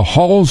go to the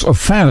halls of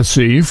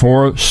fantasy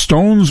for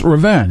Stone's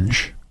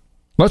Revenge,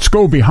 let's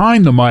go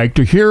behind the mic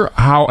to hear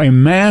how a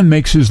man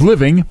makes his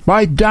living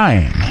by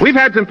dying. We've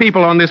had some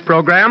people on this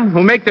program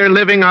who make their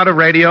living out of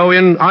radio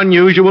in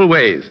unusual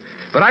ways,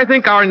 but I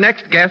think our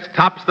next guest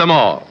tops them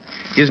all.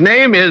 His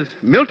name is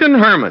Milton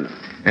Herman,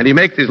 and he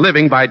makes his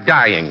living by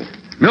dying.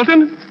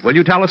 Milton, will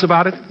you tell us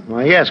about it?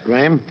 Why, yes,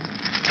 Graham.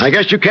 I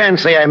guess you can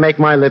say I make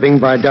my living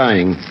by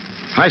dying.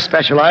 I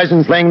specialize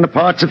in playing the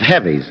parts of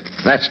heavies.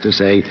 That's to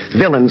say,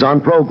 villains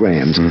on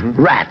programs.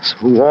 Rats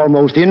who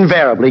almost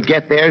invariably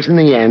get theirs in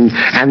the end,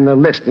 and the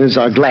listeners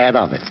are glad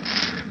of it.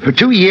 For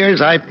 2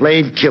 years, I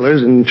played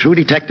killers in True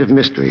Detective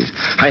Mysteries.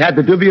 I had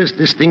the dubious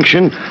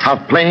distinction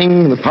of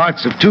playing the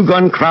parts of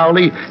Two-Gun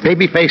Crowley,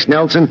 Babyface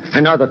Nelson,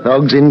 and other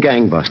thugs in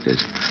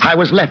Gangbusters. I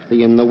was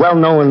Lefty in the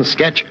well-known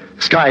sketch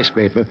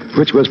Skyscraper,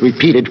 which was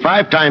repeated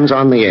 5 times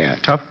on the air.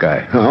 Tough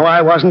guy. Oh,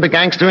 I wasn't a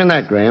gangster in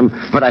that, Graham,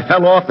 but I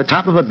fell off the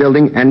top of a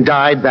building and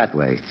died that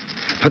way.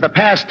 For the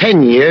past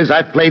 10 years,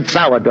 I've played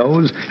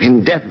sourdoughs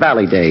in Death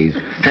Valley days.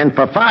 And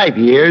for 5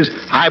 years,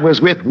 I was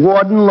with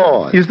Warden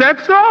Lord. Is that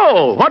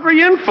so? What were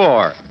you in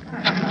for?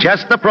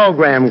 Just the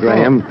program,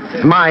 Graham.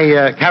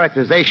 My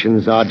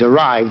characterizations are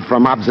derived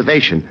from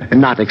observation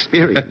and not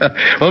experience.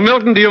 Well,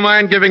 Milton, do you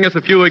mind giving us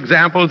a few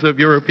examples of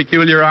your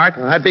peculiar art?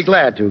 I'd be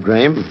glad to,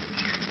 Graham.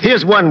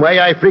 Here's one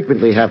way I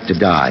frequently have to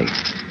die.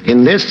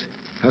 In this,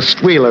 a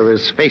squealer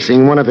is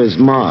facing one of his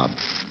mob.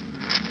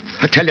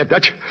 I tell you,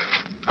 Dutch,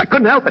 I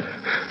couldn't help it.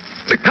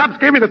 The cops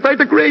gave me the 3rd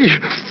degree.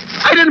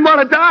 I didn't want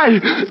to die.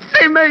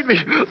 They made me.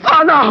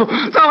 Oh, no,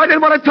 I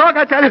didn't want to talk,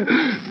 I tell you.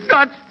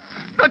 Dutch,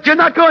 you're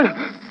not going.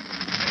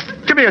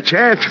 Give me a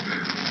chance.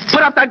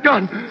 Put up that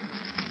gun.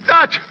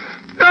 Dutch,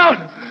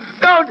 don't.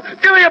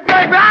 Give me a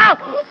break now.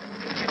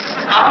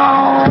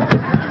 Oh.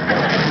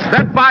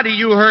 That body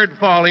you heard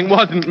falling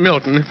wasn't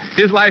Milton.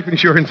 His life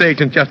insurance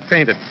agent just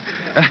fainted.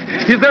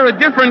 Is there a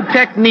different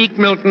technique,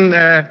 Milton,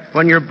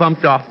 when you're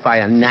bumped off by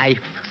a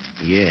knife?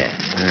 Yeah.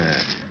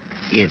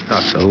 It's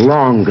also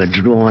longer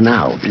drawn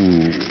out.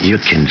 You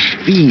can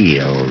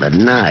feel the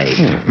knife.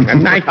 A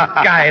nice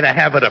guy to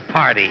have at a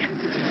party.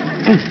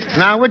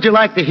 Now, would you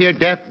like to hear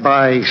death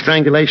by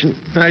strangulation?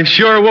 I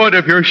sure would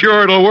if you're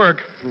sure it'll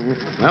work.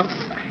 Well,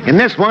 in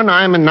this one,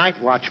 I'm a night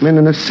watchman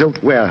in a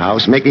silk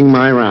warehouse making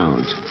my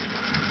rounds.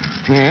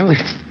 Well,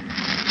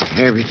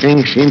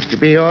 everything seems to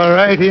be all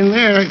right in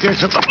there, I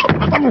guess.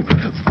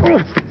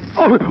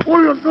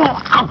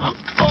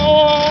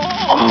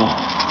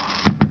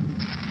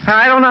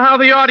 I don't know how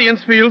the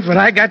audience feels, but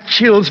I got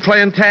chills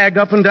playing tag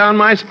up and down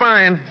my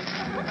spine.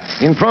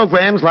 In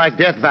programs like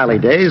Death Valley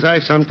days, I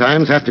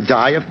sometimes have to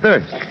die of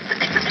thirst.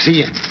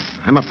 See,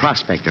 I'm a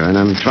prospector, and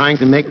I'm trying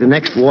to make the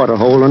next water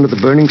hole under the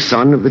burning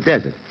sun of the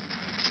desert.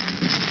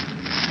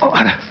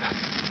 Water.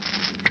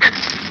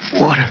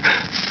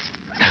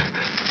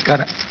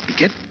 Gotta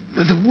get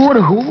to the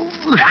water hole.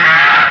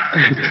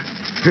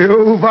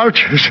 You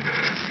vultures,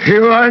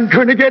 you aren't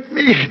going to get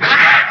me.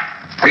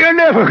 You're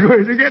never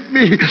going to get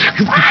me.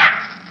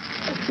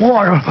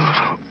 Water.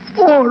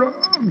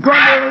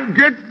 Gonna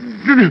get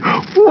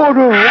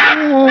water.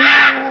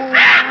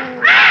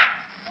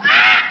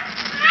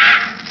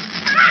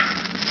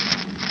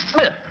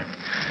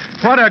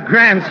 What a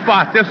grand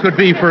spot this would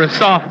be for a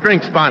soft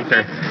drink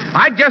sponsor.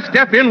 I'd just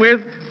step in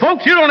with,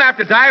 folks, you don't have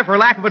to die for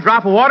lack of a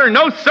drop of water.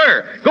 No,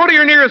 sir. Go to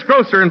your nearest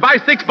grocer and buy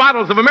 6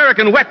 bottles of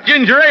American wet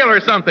ginger ale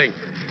or something.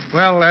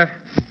 Well,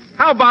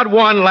 how about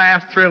one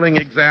last thrilling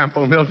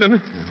example,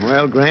 Milton?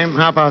 Well, Graham,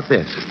 how about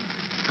this?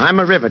 I'm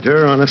a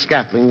riveter on a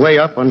scaffolding way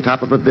up on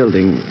top of a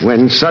building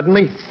when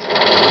suddenly...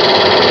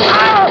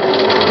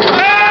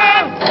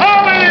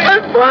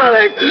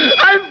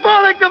 I'm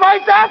falling to my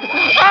death!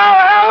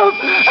 Oh,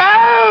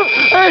 help!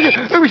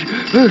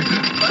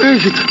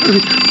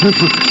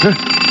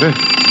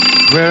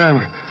 Where am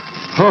I?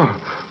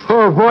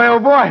 Oh,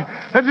 boy,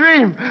 a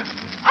dream.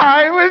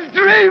 I was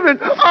dreaming.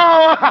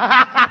 Oh!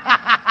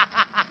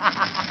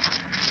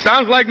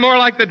 Sounds like more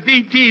like the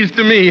DTs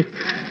to me.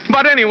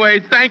 But anyway,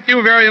 thank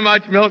you very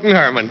much, Milton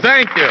Herman.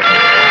 Thank you.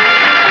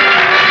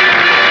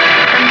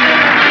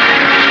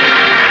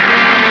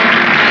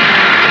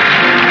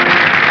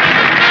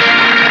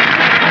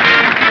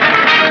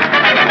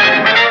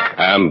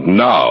 And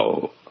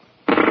now,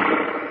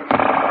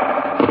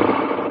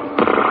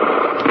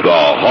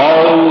 the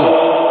Hall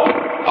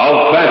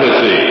of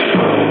Fantasy.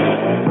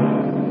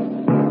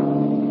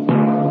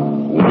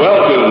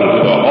 Welcome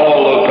to the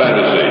Hall of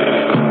Fantasy.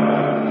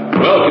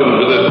 Welcome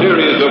to the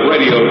series of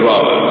radio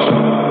dramas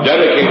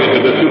dedicated to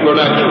the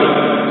supernatural,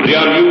 the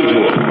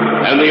unusual,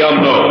 and the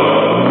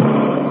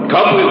unknown.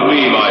 Come with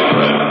me, my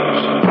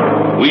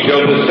friends. We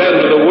shall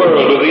descend to the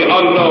world of the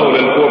unknown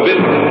and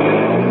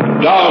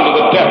forbidden, down to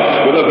the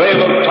depths where the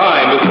veil of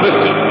time is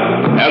lifted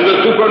and the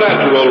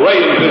supernatural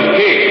reigns as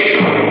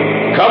king.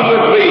 Come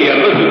with me and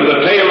listen to the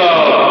tale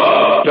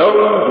of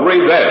Stone's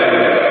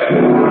Revenge.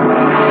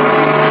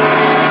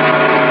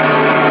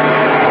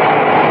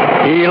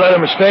 He let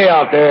him stay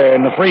out there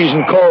in the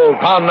freezing cold,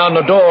 pounding on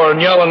the door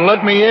and yelling,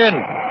 "Let me in."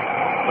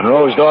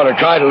 Monroe's daughter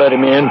tried to let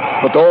him in,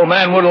 but the old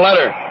man wouldn't let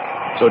her.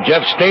 So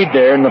Jeff stayed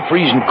there in the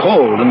freezing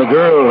cold, and the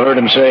girl heard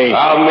him say,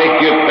 "I'll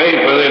make you pay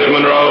for this,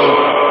 Monroe.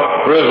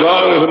 For as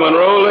long as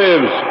Monroe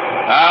lives,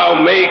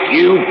 I'll make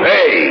you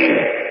pay."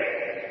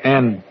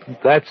 And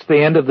that's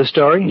the end of the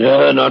story?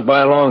 Yeah, not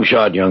by a long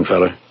shot, young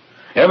fella.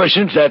 Ever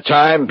since that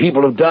time,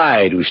 people have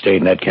died who stayed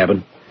in that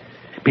cabin.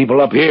 People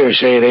up here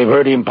say they've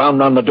heard him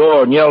pounding on the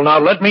door and yell, "Now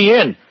let me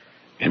in."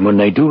 And when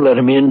they do let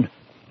him in,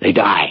 they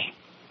die.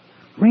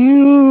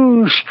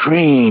 Real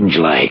strange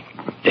like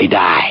they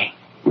die.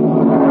 The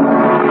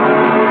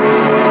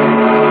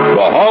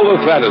Hall of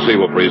Fantasy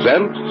will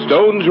present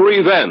Stone's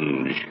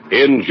Revenge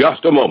in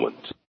just a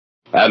moment.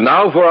 And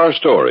now for our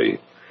story,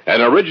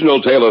 an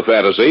original tale of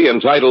fantasy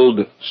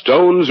entitled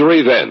Stone's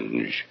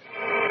Revenge.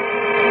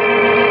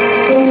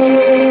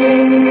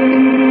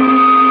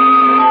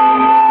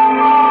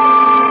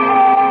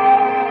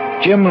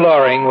 Jim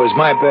Loring was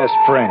my best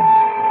friend.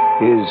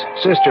 His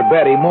sister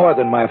Betty more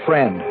than my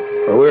friend,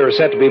 for we were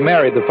set to be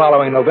married the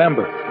following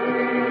November.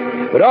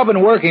 We'd all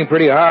been working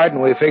pretty hard,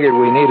 and we figured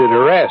we needed a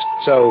rest,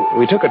 so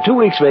we took a 2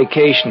 weeks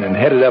vacation and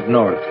headed up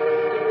north.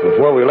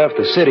 Before we left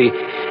the city,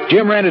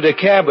 Jim rented a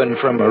cabin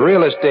from a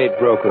real estate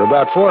broker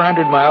about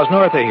 400 miles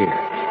north of here.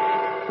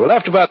 We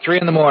left about 3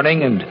 in the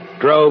morning and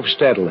drove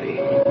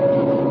steadily.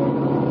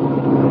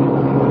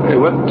 Hey,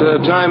 what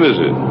time is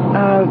it?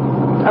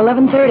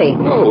 11:30.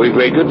 Oh, we've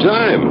made good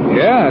time.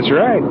 Yeah, that's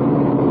right.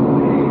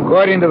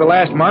 According to the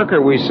last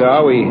marker we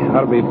saw, we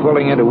ought to be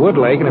pulling into Wood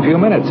Lake in a few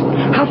minutes.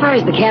 How far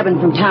is the cabin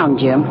from town,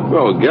 Jim?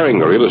 Well, Gehring,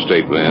 the real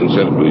estate man,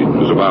 said it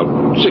was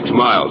about 6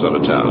 miles out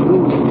of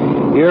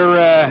town. You're,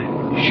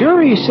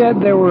 sure he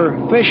said there were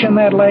fish in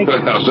that lake?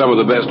 Some of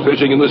the best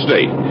fishing in the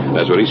state.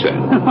 That's what he said.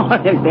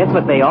 That's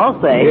what they all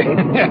say.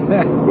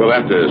 We'll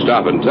have to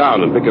stop in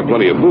town and pick up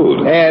plenty of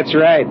food. That's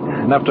right.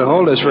 Enough to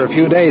hold us for a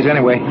few days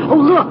anyway. Oh,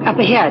 look, up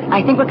ahead.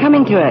 I think we're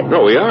coming to it.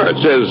 Oh, we are. It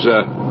says,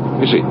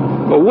 you see,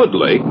 Wood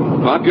Lake,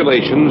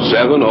 population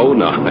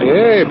 709.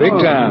 Hey, big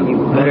town.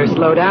 You better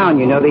slow down.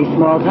 You know these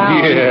small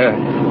towns.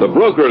 Yeah. The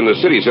broker in the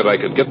city said I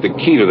could get the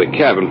key to the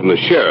cabin from the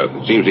sheriff.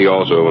 It seems he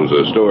also owns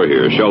a store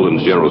here,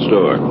 Sheldon's General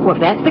Store. Well, if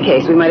that's the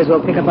case, we might as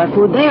well pick up our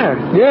food there.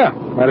 Yeah,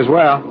 might as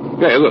well.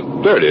 Hey,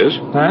 look, there it is.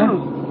 Huh?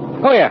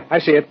 Oh, yeah, I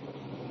see it.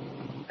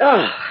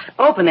 Oh,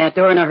 open that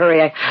door in a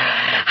hurry.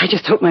 I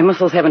just hope my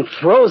muscles haven't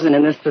frozen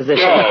in this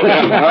position. Oh,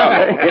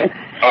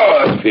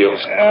 that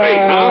feels great.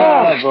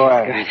 Oh,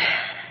 boy. Good.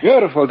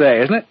 Beautiful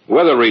day, isn't it?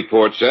 Weather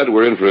report said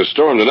we're in for a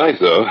storm tonight,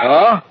 though.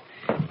 Oh?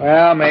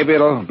 Well, maybe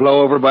it'll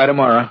blow over by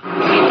tomorrow.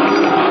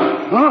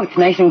 Oh, it's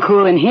nice and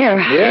cool in here.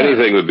 Yeah.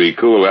 Anything would be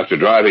cool after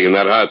driving in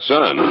that hot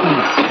sun.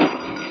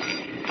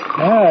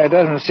 Oh, it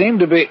doesn't seem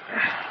to be.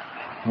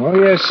 Oh,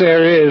 yes,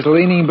 there is,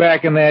 leaning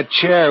back in that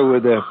chair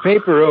with a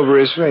paper over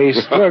his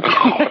face. Look.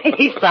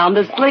 He's sound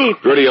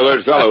asleep. Pretty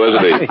alert fellow,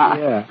 isn't he?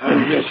 Yeah.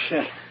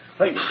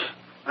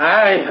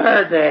 I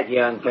heard that,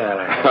 young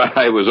fella.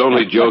 I was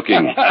only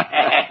joking.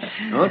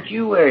 Don't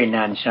you worry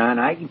none, son.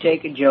 I can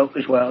take a joke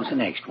as well as the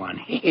next one.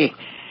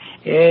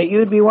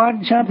 You'd be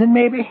wanting something,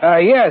 maybe?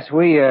 Yes,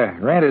 we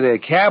rented a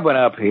cabin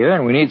up here,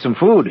 and we need some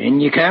food.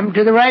 And you come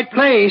to the right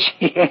place.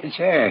 Yes,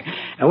 sir.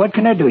 Now, what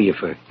can I do you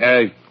for?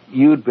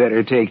 You'd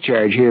better take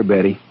charge here,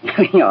 Betty.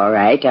 All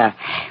right.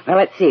 Well,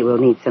 let's see. We'll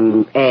need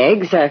some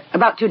eggs.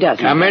 About 2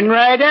 dozen. Coming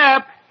right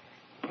up.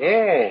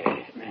 Yeah.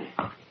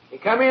 You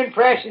come in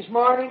fresh this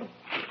morning?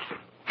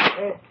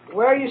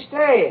 Where are you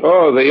staying?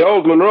 Oh, the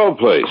old Monroe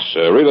place.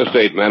 A real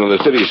estate man in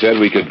the city said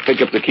we could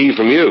pick up the key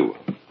from you.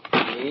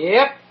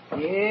 Yep,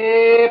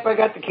 I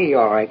got the key,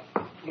 all right.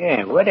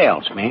 Yeah, what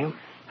else, ma'am?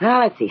 Well,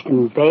 let's see.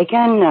 Some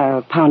bacon,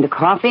 a pound of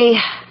coffee,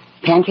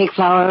 pancake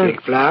flour,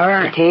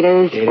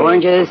 potatoes,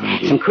 oranges,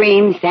 some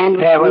cream,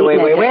 sandwich.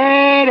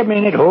 Wait a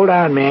minute. Hold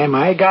on, ma'am.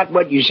 I got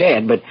what you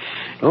said, but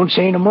don't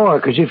say no more,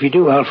 because if you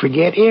do, I'll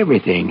forget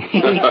everything.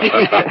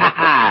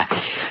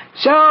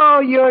 So,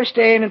 you're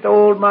staying at the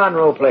old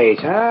Monroe place,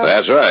 huh?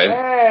 That's right.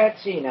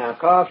 Let's see now.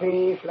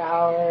 Coffee,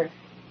 flour.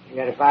 You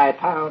got a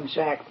 5-pound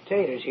sack of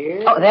potatoes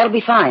here. Oh, that'll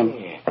be fine.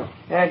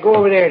 Yeah. Go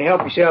over there and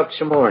help yourself to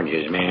some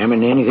oranges, ma'am,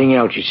 and anything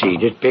else you see.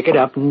 Just pick it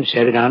up and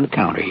set it on the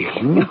counter here.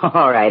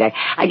 All right.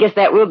 I guess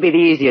that will be the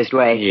easiest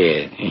way.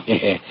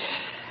 Yeah.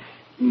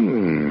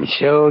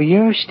 So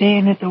you're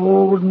staying at the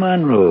old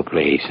Monroe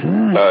place,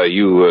 huh?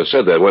 You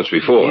said that once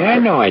before. Yeah, I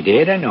know I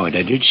did. I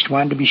just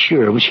wanted to be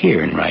sure I was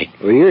hearing right.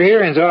 Well, your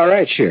hearing's all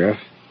right, Sheriff.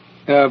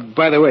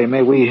 By the way,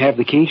 may we have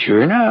the key?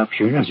 Sure enough.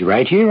 It's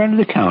right here under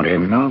the counter.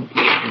 No.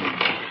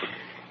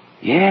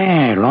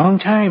 Yeah, a long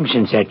time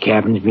since that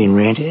cabin's been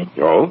rented.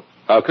 Oh?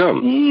 How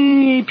come?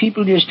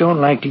 People just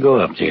don't like to go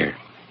up there.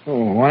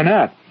 Oh, why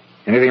not?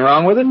 Anything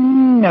wrong with it?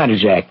 Not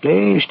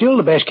exactly. Still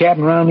the best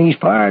cabin around these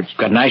parts.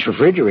 Got a nice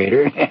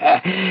refrigerator.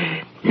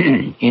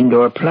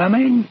 Indoor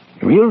plumbing.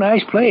 A real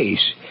nice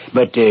place.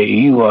 But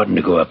you oughtn't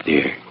to go up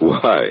there.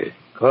 Why?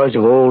 Because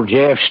of old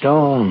Jeff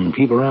Stone.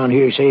 People around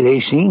here say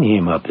they seen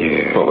him up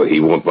there. Oh,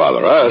 he won't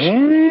bother us.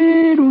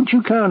 Don't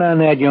you count on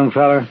that, young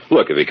feller.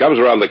 Look, if he comes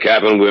around the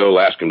cabin, we'll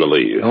ask him to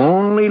leave.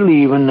 Only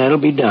leaving, that'll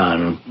be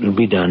done. It'll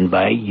be done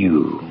by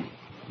you.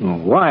 Well,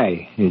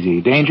 why? Is he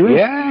dangerous?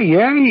 Yeah,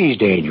 he's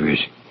dangerous.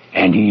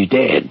 And he's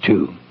dead,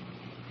 too.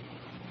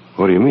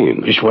 What do you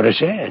mean? Just what I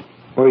said.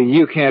 Well,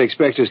 you can't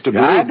expect us to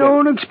believe I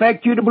don't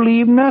expect you to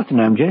believe nothing.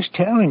 I'm just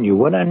telling you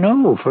what I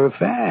know for a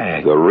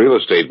fact. The real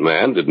estate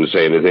man didn't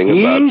say anything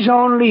about... He's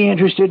only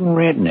interested in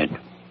renting it.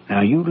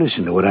 Now, you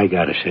listen to what I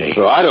got to say.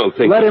 So I don't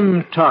think... Let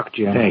him talk,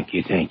 Jim. Thank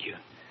you.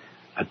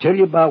 I'll tell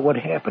you about what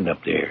happened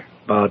up there.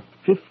 About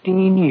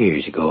 15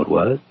 years ago it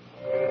was.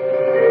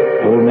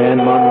 Old man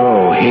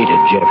Monroe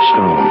hated Jeff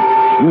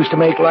Stone. Used to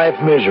make life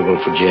miserable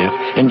for Jeff.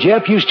 And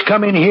Jeff used to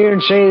come in here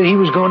and say that he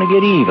was going to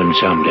get even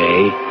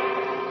someday.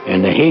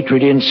 And the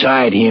hatred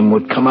inside him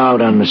would come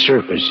out on the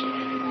surface.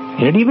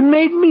 And it even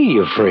made me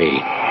afraid.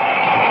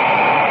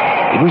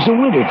 It was the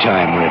winter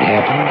time when it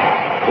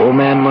happened. Old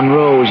man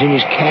Monroe was in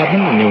his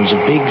cabin, and there was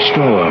a big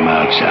storm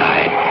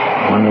outside.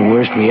 One of the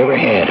worst we ever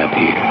had up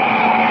here.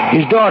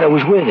 His daughter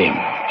was with him.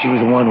 She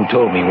was the one who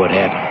told me what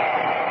happened.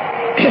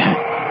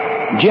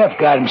 Jeff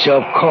got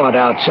himself caught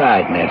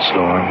outside in that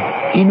storm.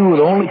 He knew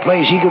the only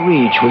place he could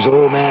reach was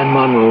old man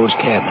Monroe's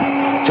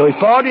cabin. So he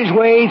fought his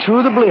way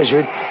through the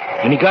blizzard,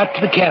 and he got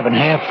to the cabin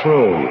half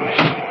froze.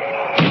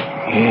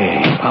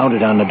 Yeah, he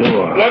pounded on the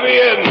door. Let me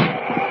in!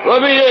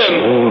 Let me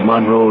in! Old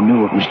Monroe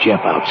knew it was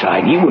Jeff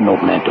outside. He wouldn't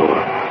open that door.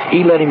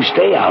 He let him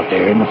stay out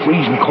there in the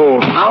freezing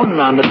cold, pounding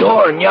on the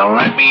door and yelling,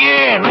 "Let me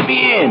in! Let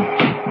me in!"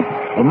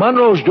 Well,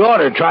 Monroe's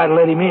daughter tried to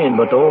let him in,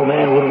 but the old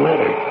man wouldn't let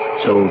her.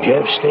 So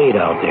Jeff stayed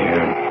out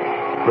there and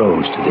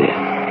froze to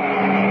death.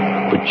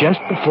 But just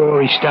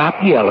before he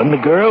stopped yelling, the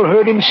girl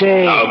heard him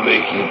say, "I'll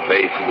make you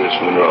pay for this,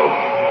 Monroe.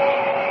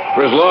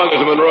 For as long as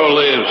Monroe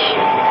lives,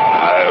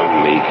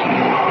 I'll make you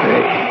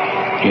pay."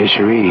 Yes,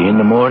 sirree. In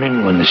the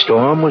morning, when the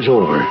storm was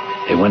over,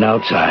 they went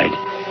outside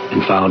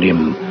and found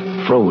him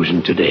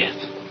frozen to death.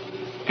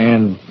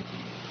 And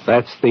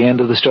that's the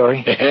end of the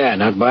story? Yeah,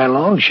 not by a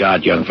long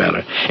shot, young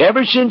feller.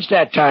 Ever since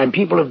that time,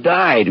 people have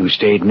died who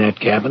stayed in that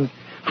cabin.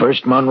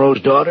 First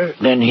Monroe's daughter,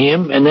 then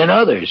him, and then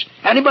others.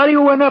 Anybody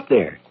who went up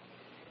there.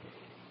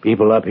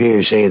 People up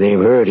here say they've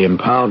heard him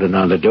pounding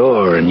on the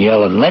door and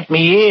yelling, "Let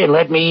me in,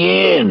 let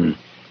me in."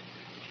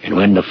 And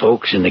when the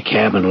folks in the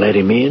cabin let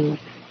him in,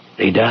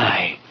 they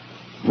die.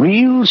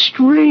 Real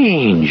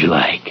strange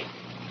like.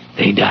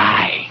 They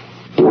die.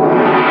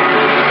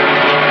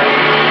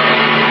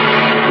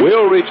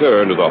 We'll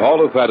return to the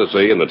Hall of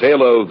Fantasy in the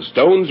tale of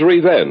Stone's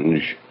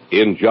Revenge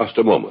in just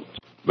a moment.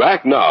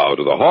 Back now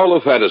to the Hall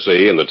of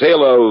Fantasy in the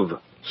tale of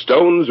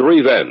Stone's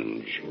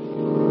Revenge.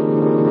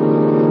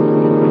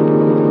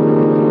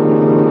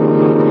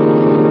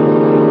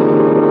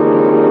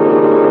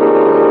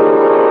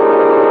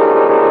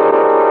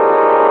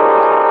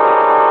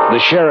 The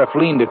sheriff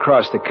leaned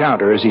across the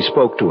counter as he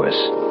spoke to us.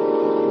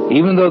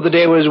 Even though the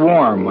day was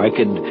warm, I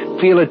could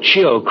feel a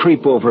chill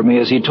creep over me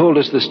as he told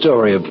us the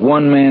story of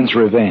one man's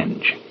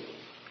revenge.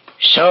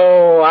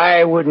 So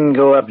I wouldn't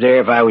go up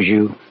there if I was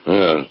you.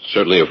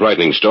 Certainly a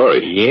frightening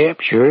story.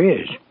 Yep, sure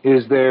is.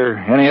 Is there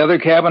any other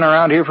cabin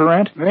around here for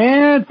rent?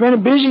 Well, it's been a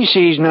busy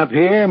season up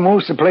here.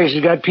 Most of the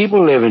places got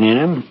people living in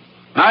them.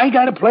 I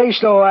got a place,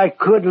 though, I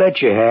could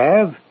let you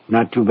have.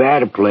 Not too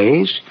bad a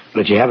place.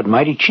 Let you have it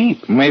mighty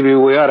cheap. Maybe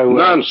we ought to...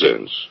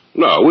 Nonsense.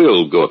 No,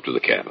 we'll go up to the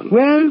cabin.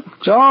 Well,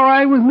 it's all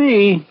right with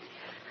me.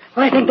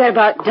 Well, I think that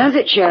about does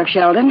it, Sheriff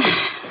Sheldon.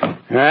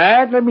 All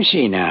right, let me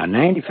see now.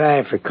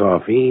 95 for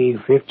coffee,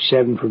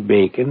 57 for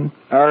bacon.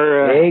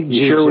 Are eggs,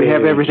 you sure we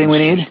have everything we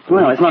need?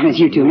 Well, as long as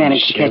you two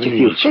manage to catch a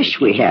few fish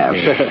we have.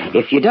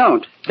 If you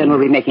don't, then we'll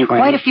be making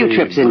quite a few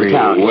trips into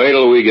town. Wait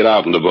till we get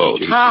out in the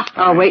boat.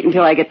 I'll wait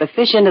until I get the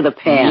fish into the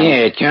pan.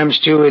 Yeah, it comes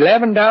to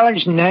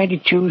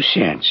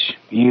 $11.92.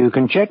 You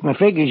can check my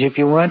figures if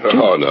you want to.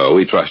 Oh, no,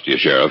 we trust you,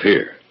 Sheriff,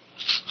 here.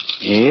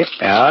 Yep,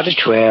 out of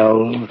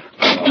 12.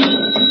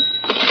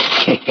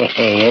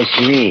 Yes,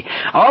 sirree.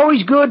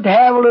 Always good to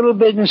have a little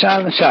business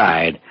on the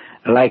side,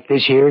 like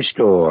this here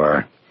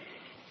store.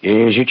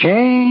 Here's your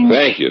change.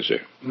 Thank you, sir.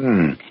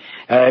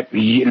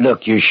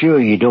 Look, you're sure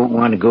you don't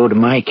want to go to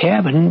my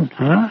cabin,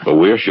 huh? Oh,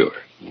 we're sure.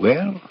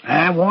 Well,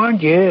 I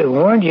warned you.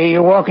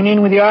 You're walking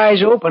in with your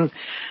eyes open.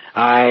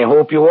 I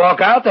hope you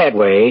walk out that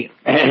way.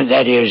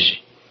 That is,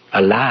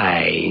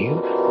 alive.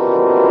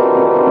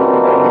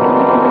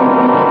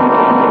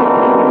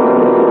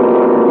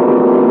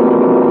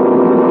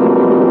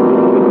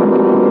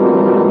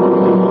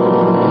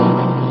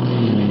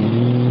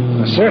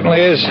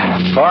 Certainly is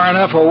far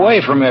enough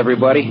away from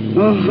everybody.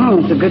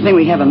 Mm-hmm. It's a good thing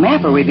we have a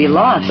map or we'd be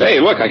lost. Hey,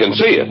 look, I can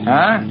see it.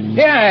 Huh?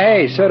 Yeah,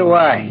 hey, so do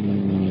I.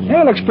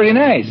 Yeah, it looks pretty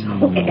nice.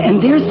 Oh,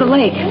 and there's the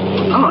lake.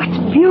 Oh, it's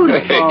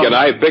beautiful. Hey, can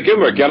I pick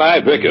him or can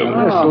I pick him?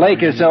 This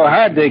lake is so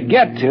hard to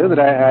get to that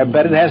I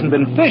bet it hasn't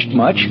been fished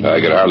much.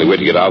 I can hardly wait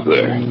to get out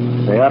there.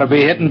 They ought to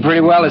be hitting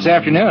pretty well this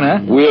afternoon,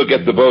 huh? We'll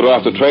get the boat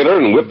off the trailer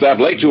and whip that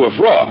lake to a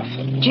froth.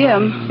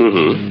 Jim.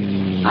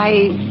 Mm-hmm.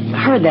 I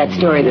heard that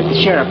story that the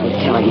sheriff was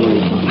telling you.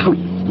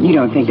 You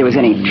don't think there was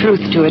any truth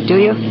to it, do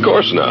you? Of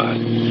course not.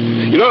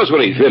 You notice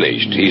when he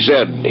finished, he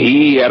said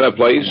he had a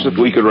place that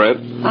we could rent?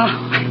 Oh,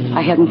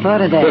 I hadn't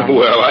thought of that.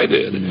 Well, I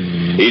did.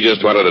 He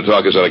just wanted to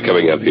talk us out of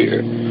coming up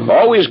here.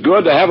 Always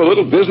good to have a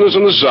little business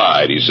on the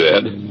side, he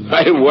said.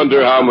 I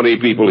wonder how many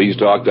people he's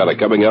talked out of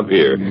coming up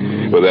here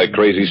with that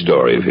crazy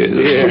story of his.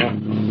 Yeah.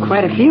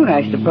 Quite a few,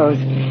 I suppose.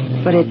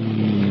 But it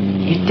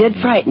did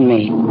frighten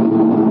me.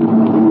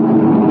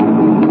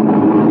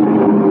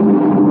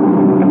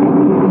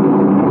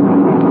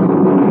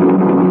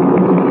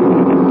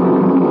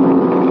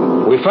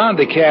 We found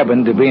the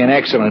cabin to be in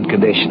excellent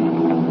condition.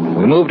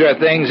 We moved our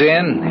things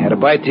in, had a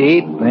bite to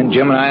eat, then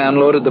Jim and I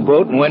unloaded the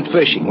boat and went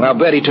fishing, while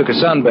Betty took a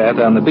sunbath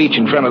on the beach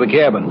in front of the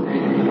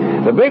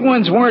cabin. The big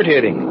ones weren't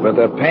hitting, but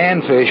the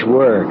panfish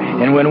were.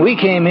 And when we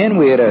came in,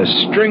 we had a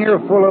stringer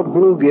full of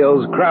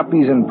bluegills,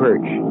 crappies, and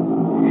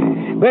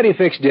perch. Betty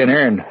fixed dinner,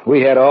 and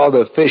we had all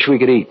the fish we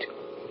could eat.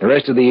 The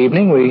rest of the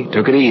evening, we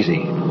took it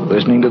easy,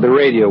 listening to the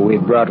radio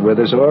we'd brought with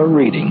us or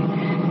reading.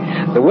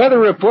 The weather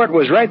report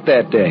was right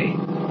that day,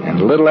 and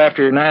a little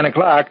after 9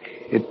 o'clock,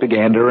 it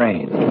began to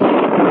rain.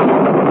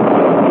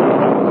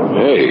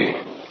 Hey,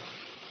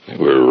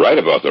 we're right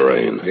about the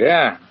rain.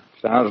 Yeah,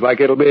 sounds like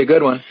it'll be a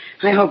good one.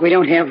 I hope we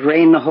don't have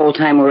rain the whole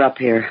time we're up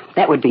here.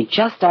 That would be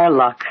just our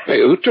luck. Hey,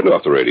 who turned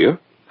off the radio?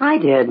 I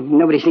did.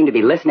 Nobody seemed to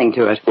be listening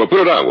to it. Well, put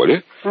it on, will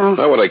you? Oh.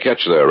 I want to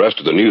catch the rest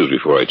of the news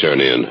before I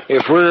turn in.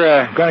 If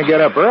we're going to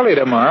get up early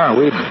tomorrow,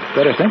 we'd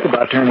better think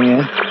about turning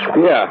in.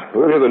 Yeah,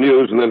 we'll hear the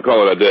news and then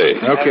call it a day.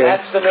 Okay. And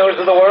that's the news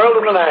of the world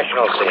and the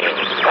national scene.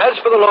 As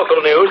for the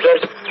local news,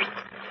 there's...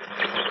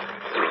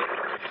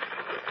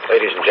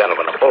 Ladies and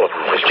gentlemen, a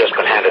bulletin has just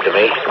been handed to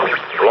me.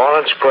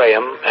 Lawrence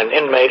Graham, an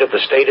inmate of the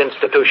State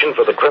Institution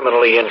for the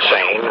Criminally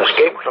Insane,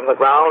 escaped from the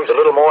grounds a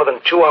little more than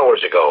 2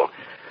 hours ago.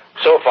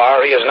 So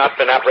far, he has not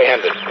been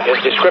apprehended. His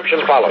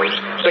description follows.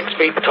 6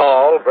 feet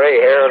tall, gray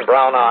hair and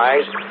brown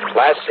eyes.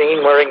 Last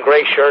seen wearing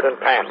gray shirt and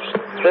pants.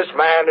 This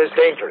man is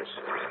dangerous.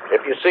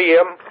 If you see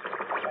him,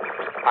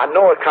 on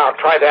no account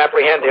try to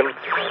apprehend him,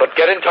 but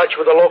get in touch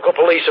with the local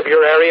police of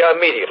your area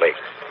immediately.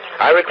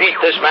 I repeat,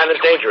 this man is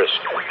dangerous.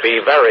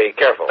 Be very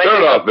careful.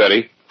 Turn it off,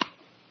 Betty.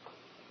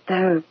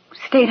 The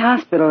state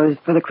hospital is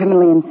for the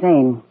criminally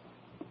insane.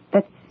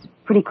 That's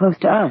pretty close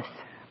to us.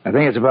 I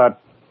think it's about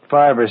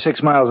 5 or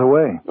 6 miles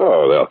away.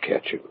 Oh, they'll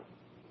catch him.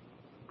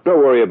 Don't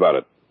worry about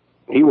it.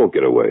 He won't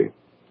get away.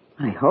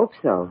 I hope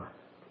so.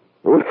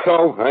 Well,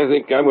 I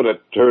think I'm going to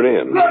turn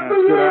in.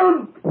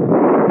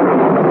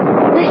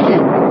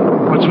 Listen.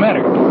 What's the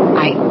matter?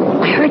 I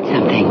heard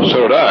something.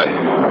 So did I.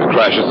 A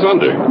crash of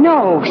thunder.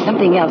 No,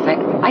 something else.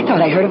 I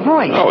thought I heard a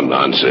voice. Oh,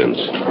 nonsense.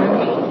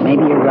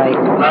 Maybe you're right.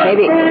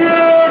 Maybe...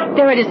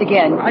 There it is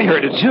again. I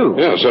heard it, too.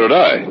 Yeah, so did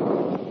I.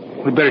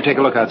 We'd better take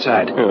a look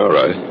outside. Yeah, all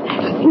right.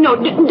 No,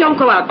 don't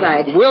go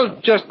outside. We'll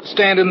just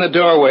stand in the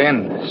doorway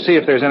and see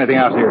if there's anything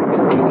out here.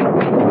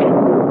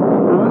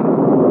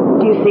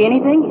 Do you see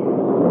anything?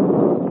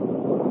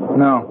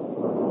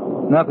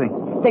 No. Nothing.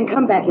 Then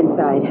come back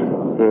inside.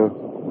 Yeah,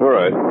 all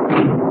right.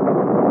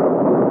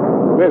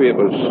 Maybe it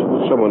was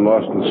someone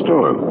lost in the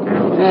storm.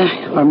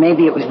 Or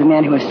maybe it was the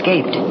man who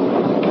escaped.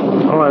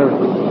 Or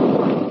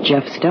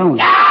Jeff Stone.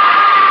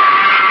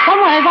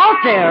 Someone is out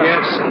there.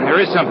 Yes, there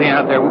is something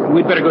out there.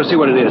 We'd better go see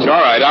what it is.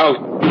 All right, I'll...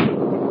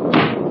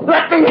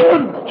 Let me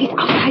in! He's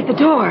outside the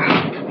door.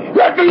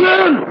 Let me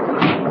in!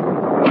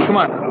 Come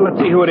on, let's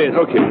see who it is.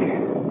 Okay.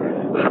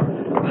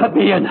 Let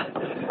me in.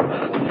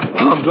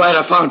 Oh, I'm glad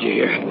I found you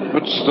here.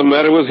 What's the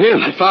matter with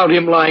him? I found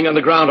him lying on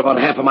the ground about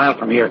half a mile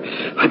from here.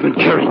 I've been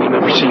carrying him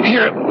ever since.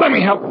 Here, let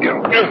me help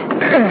you.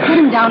 Put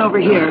him down over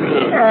here.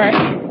 All right.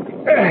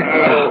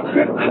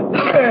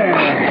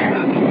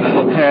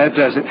 That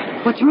does it.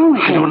 What's wrong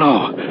with him? I don't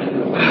know.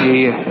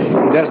 He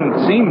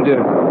doesn't seem to...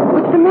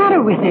 What's the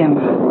matter with him?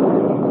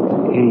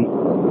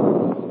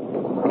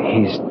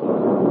 He's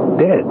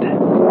dead.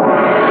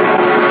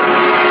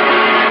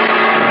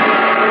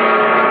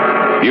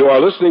 You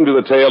are listening to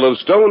the tale of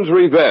Stone's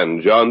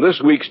Revenge on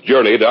this week's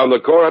journey down the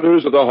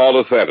corridors of the Hall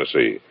of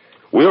Fantasy.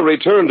 We'll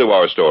return to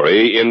our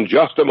story in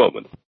just a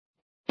moment.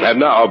 And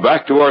now,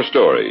 back to our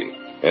story,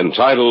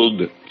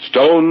 entitled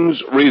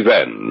Stone's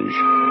Revenge.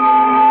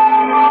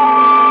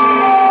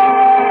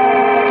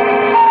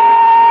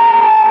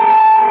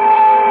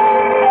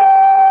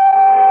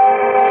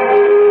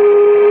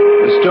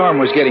 The storm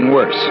was getting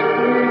worse.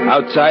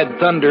 Outside,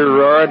 thunder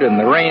roared and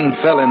the rain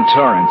fell in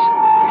torrents.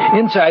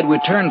 Inside, we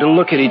turned to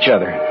look at each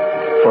other,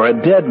 for a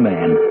dead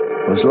man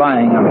was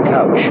lying on the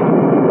couch.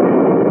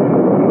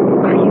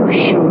 Are you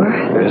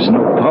sure? There's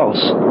no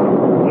pulse.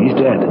 He's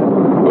dead.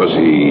 Was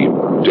he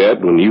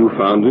dead when you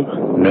found him?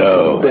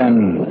 No.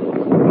 Then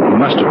he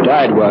must have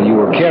died while you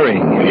were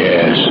carrying him.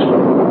 Yes.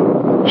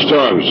 The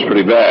storm's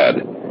pretty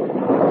bad.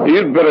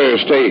 You'd better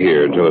stay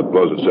here until it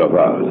blows itself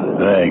out.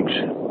 Thanks.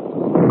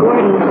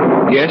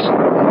 Gordon. Yes?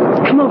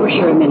 Come over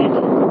here a minute.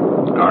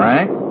 All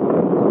right.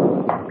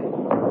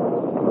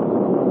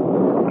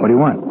 What do you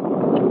want?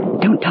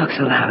 Don't talk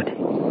so loud.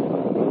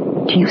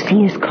 Do you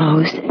see his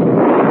clothes? Whose?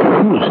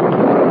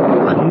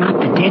 Well, not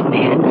the dead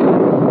man.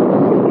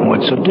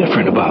 What's so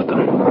different about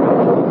them?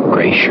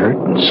 Gray shirt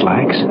and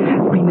slacks?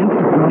 Remember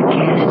the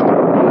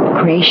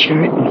broadcast? Gray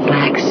shirt and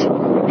slacks,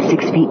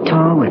 6 feet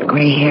tall with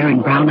gray hair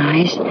and brown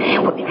eyes.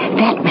 Well,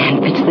 that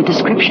man fits the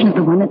description of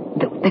the one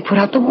that they put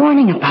out the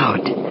warning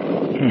about.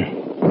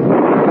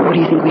 What do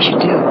you think we should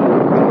do?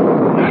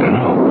 I don't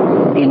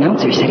know. The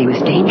announcer said he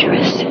was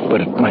dangerous.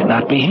 But it might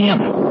not be him.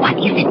 What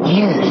if it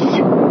is?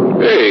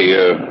 Hey,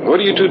 what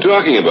are you two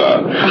talking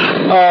about?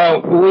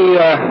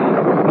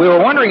 We were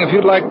wondering if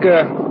you'd like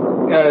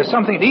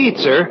something to eat,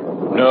 sir.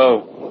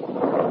 No.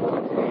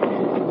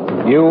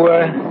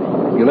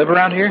 You live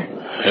around here?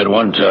 At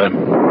one time.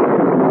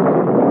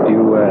 Do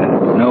you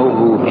know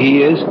who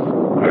he is?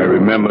 I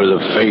remember the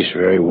face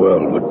very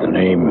well, but the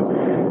name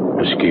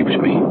escapes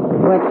me.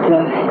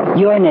 What's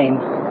your name?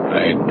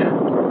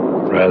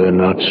 I'd rather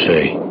not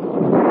say.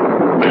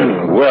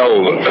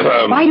 Well,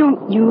 Why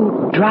don't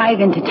you drive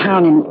into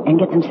town and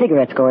get some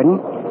cigarettes, Gordon?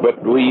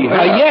 But we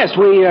yes,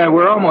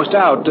 we're almost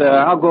out.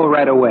 I'll go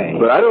right away.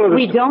 But I don't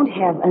We don't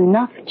have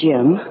enough,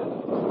 Jim.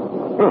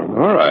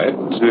 All right,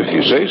 if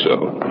you say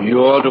so. You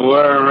ought to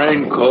wear a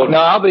raincoat. No,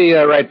 I'll be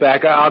right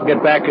back. I'll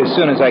get back as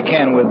soon as I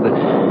can with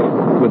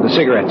the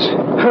cigarettes.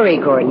 Hurry,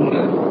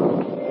 Gordon.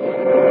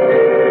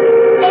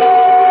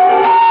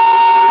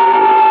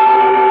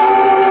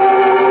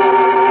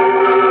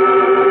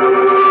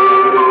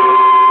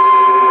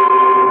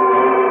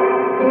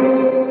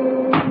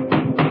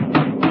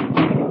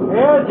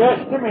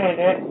 Just a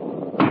minute.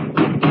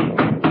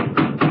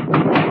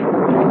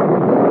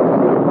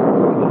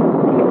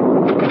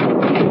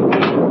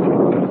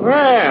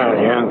 Well,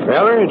 young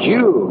feller, it's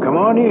you. Come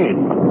on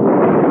in.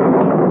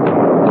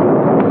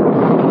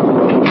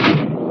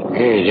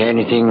 Is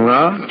anything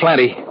wrong?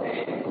 Plenty.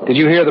 Did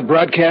you hear the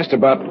broadcast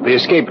about the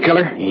escaped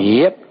killer?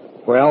 Yep.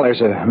 Well,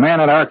 there's a man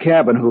at our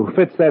cabin who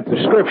fits that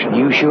description.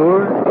 You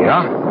sure?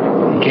 Yeah.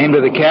 He came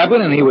to the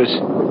cabin and he was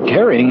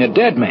carrying a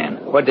dead man.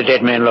 What'd the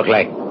dead man look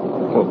like?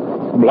 Well,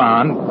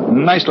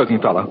 blonde,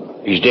 nice-looking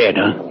fellow. He's dead,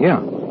 huh? Yeah.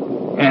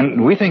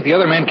 And we think the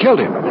other man killed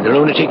him. The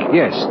lunatic?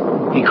 Yes.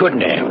 He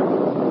couldn't have.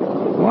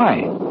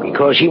 Why?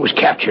 Because he was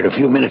captured a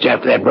few minutes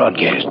after that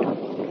broadcast.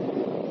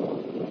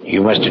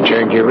 You must have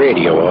turned your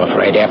radio off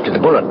right after the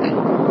bulletin.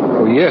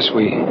 Well, yes,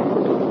 we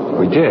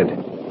did.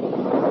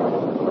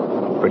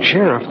 But,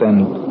 Sheriff,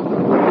 then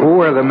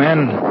who are the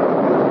men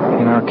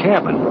in our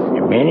cabin?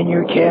 The men in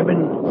your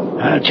cabin?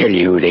 I'll tell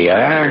you who they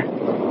are.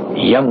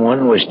 The young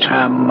one was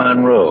Tom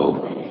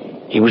Monroe.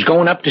 He was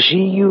going up to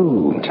see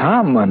you.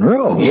 Tom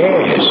Monroe?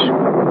 Yes.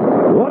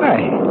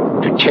 Why?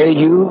 To tell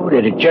you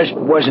that it just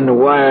wasn't a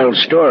wild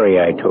story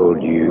I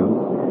told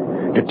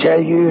you. To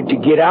tell you to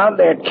get out of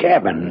that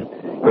cabin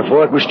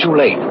before it was too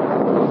late.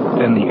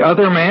 Then the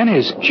other man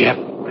is Jeff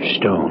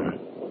Stone.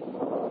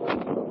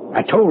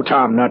 I told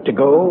Tom not to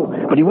go,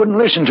 but he wouldn't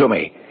listen to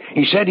me.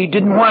 He said he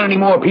didn't want any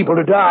more people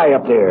to die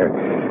up there.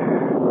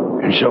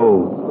 And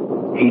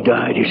so he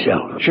died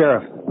himself.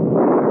 Sheriff,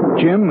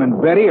 Jim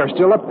and Betty are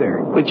still up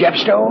there. With Jeff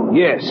Stone?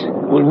 Yes.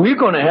 Well, we're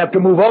going to have to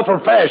move awful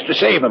fast to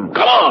save him.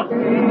 Come on!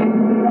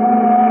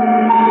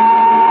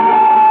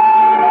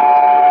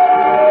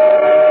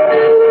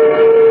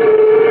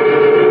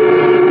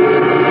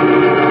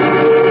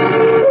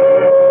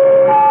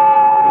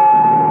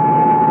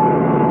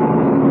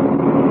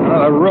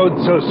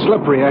 So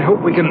slippery. I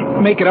hope we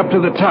can make it up to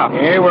the top.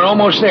 Yeah, we're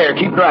almost there.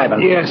 Keep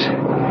driving. Yes.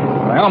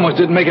 I almost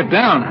didn't make it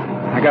down.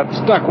 I got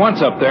stuck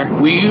once up there.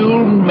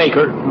 We'll make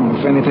her.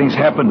 If anything's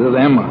happened to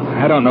them,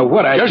 I don't know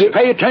what I'd do. Just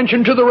pay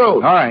attention to the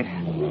road. All right.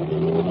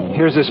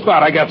 Here's the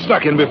spot I got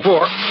stuck in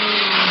before.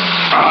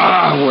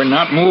 We're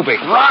not moving.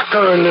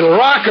 Rocker, little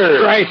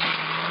rocker. Right.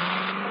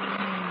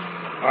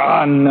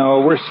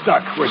 No, we're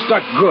stuck. We're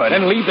stuck good.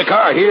 Then leave the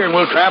car here and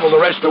we'll travel the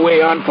rest of the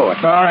way on foot.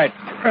 All right.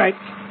 Right.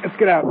 Let's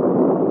get out.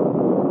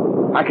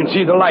 I can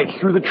see the lights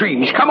through the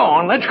trees. Come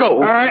on, let's go.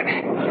 All right.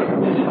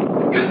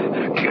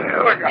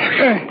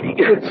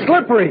 It's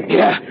slippery.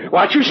 Yeah,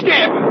 watch your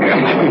step.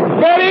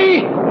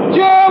 Betty!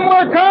 Jim,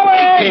 we're coming!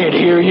 I can't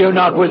hear you,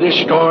 not with this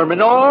storm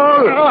and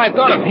all. Oh, I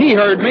thought if he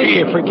heard me...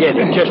 Yeah, forget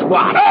it. Just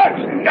watch. Are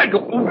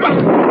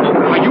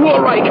you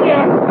all right?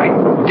 Yeah, I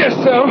guess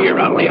so. Here,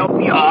 I'll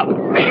help you up.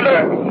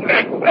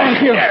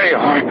 Thank you. There you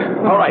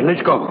are. All right,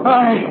 let's go. All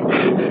right.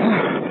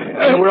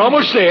 We're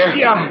almost there.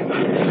 Yeah.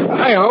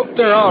 I hope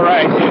they're all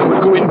right.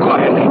 We'll go in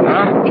quietly.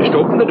 Huh? Just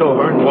open the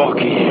door and walk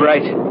in.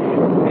 Right.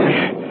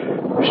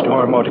 The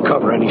storm ought to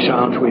cover any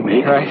sounds we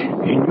make. Right.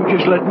 And you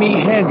just let me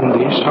handle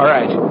this. All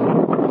right.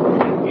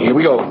 Here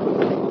we go.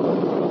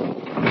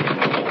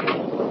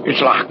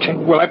 It's locked.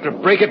 We'll have to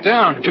break it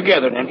down.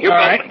 Together, then. Here all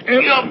right.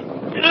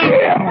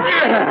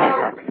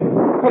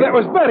 Well, that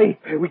was Betty.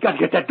 We got to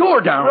get that door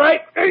down.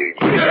 Right.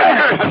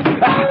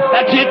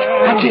 That's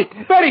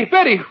it.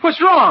 Betty, what's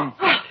wrong?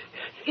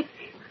 It's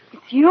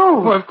you.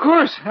 Well, of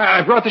course.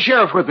 I brought the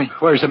sheriff with me.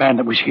 Where's the man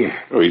that was here?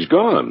 Oh, he's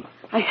gone.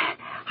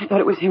 I thought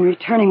it was him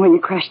returning when you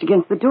crashed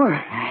against the door.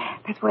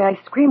 That's why I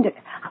screamed it.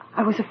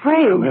 I was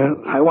afraid.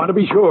 Well, I want to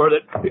be sure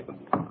that...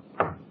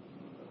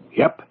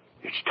 Yep,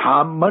 it's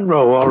Tom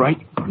Monroe, all right.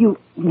 You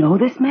know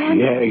this man?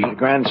 Yeah, he's the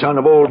grandson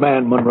of old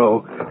man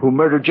Monroe, who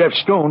murdered Jeff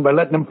Stone by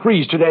letting him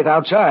freeze to death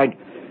outside.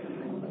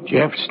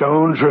 Jeff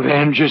Stone's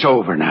revenge is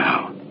over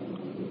now.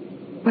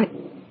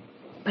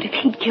 But if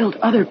he'd killed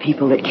other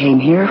people that came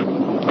here,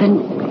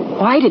 then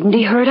why didn't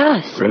he hurt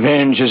us?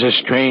 Revenge is a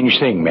strange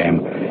thing, ma'am.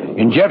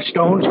 In Jeff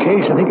Stone's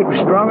case, I think it was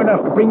strong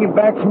enough to bring him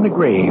back from the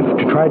grave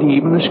to try to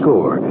even the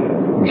score.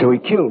 And so he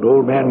killed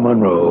old man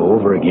Monroe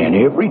over again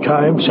every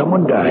time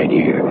someone died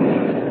here.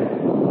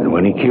 And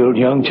when he killed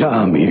young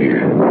Tom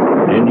here,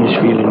 then his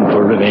feeling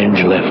for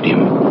revenge left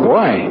him.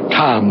 Why?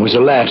 Tom was the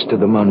last of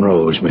the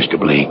Monroes, Mr.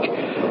 Blake.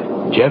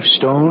 Jeff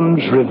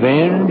Stone's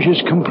revenge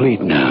is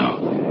complete now.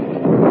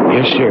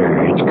 Yes,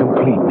 sir, it's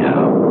complete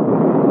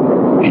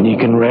now. And he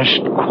can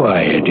rest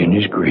quiet in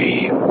his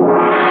grave.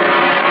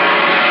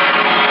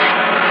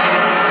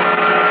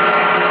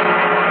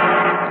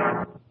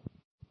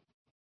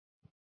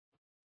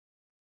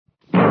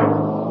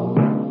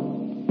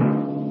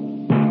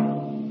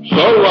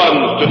 So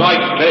runs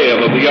tonight's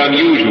tale of the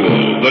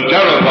unusual, the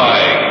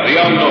terrifying, the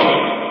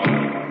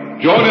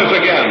unknown. Join us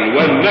again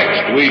when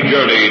next we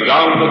journey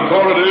down the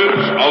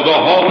corridors of the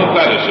Hall of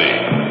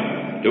Fantasy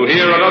to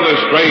hear another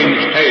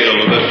strange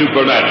tale of the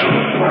supernatural.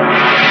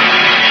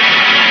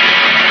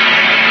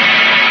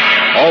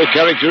 All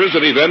characters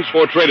and events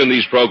portrayed in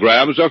these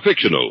programs are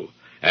fictional,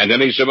 and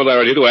any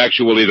similarity to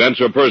actual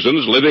events or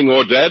persons, living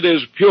or dead,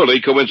 is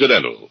purely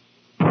coincidental.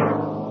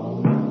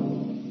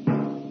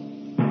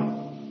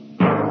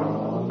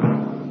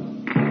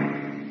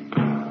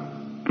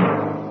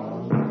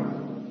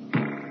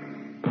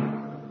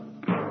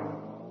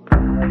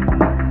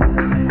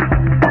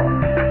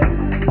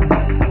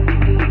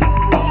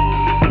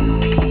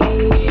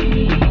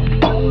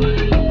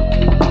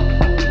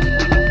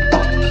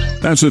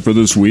 That's it for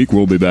this week.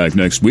 We'll be back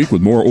next week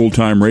with more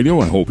old-time radio.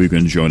 I hope you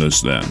can join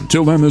us then.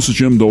 Till then, this is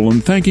Jim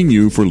Dolan thanking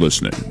you for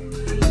listening.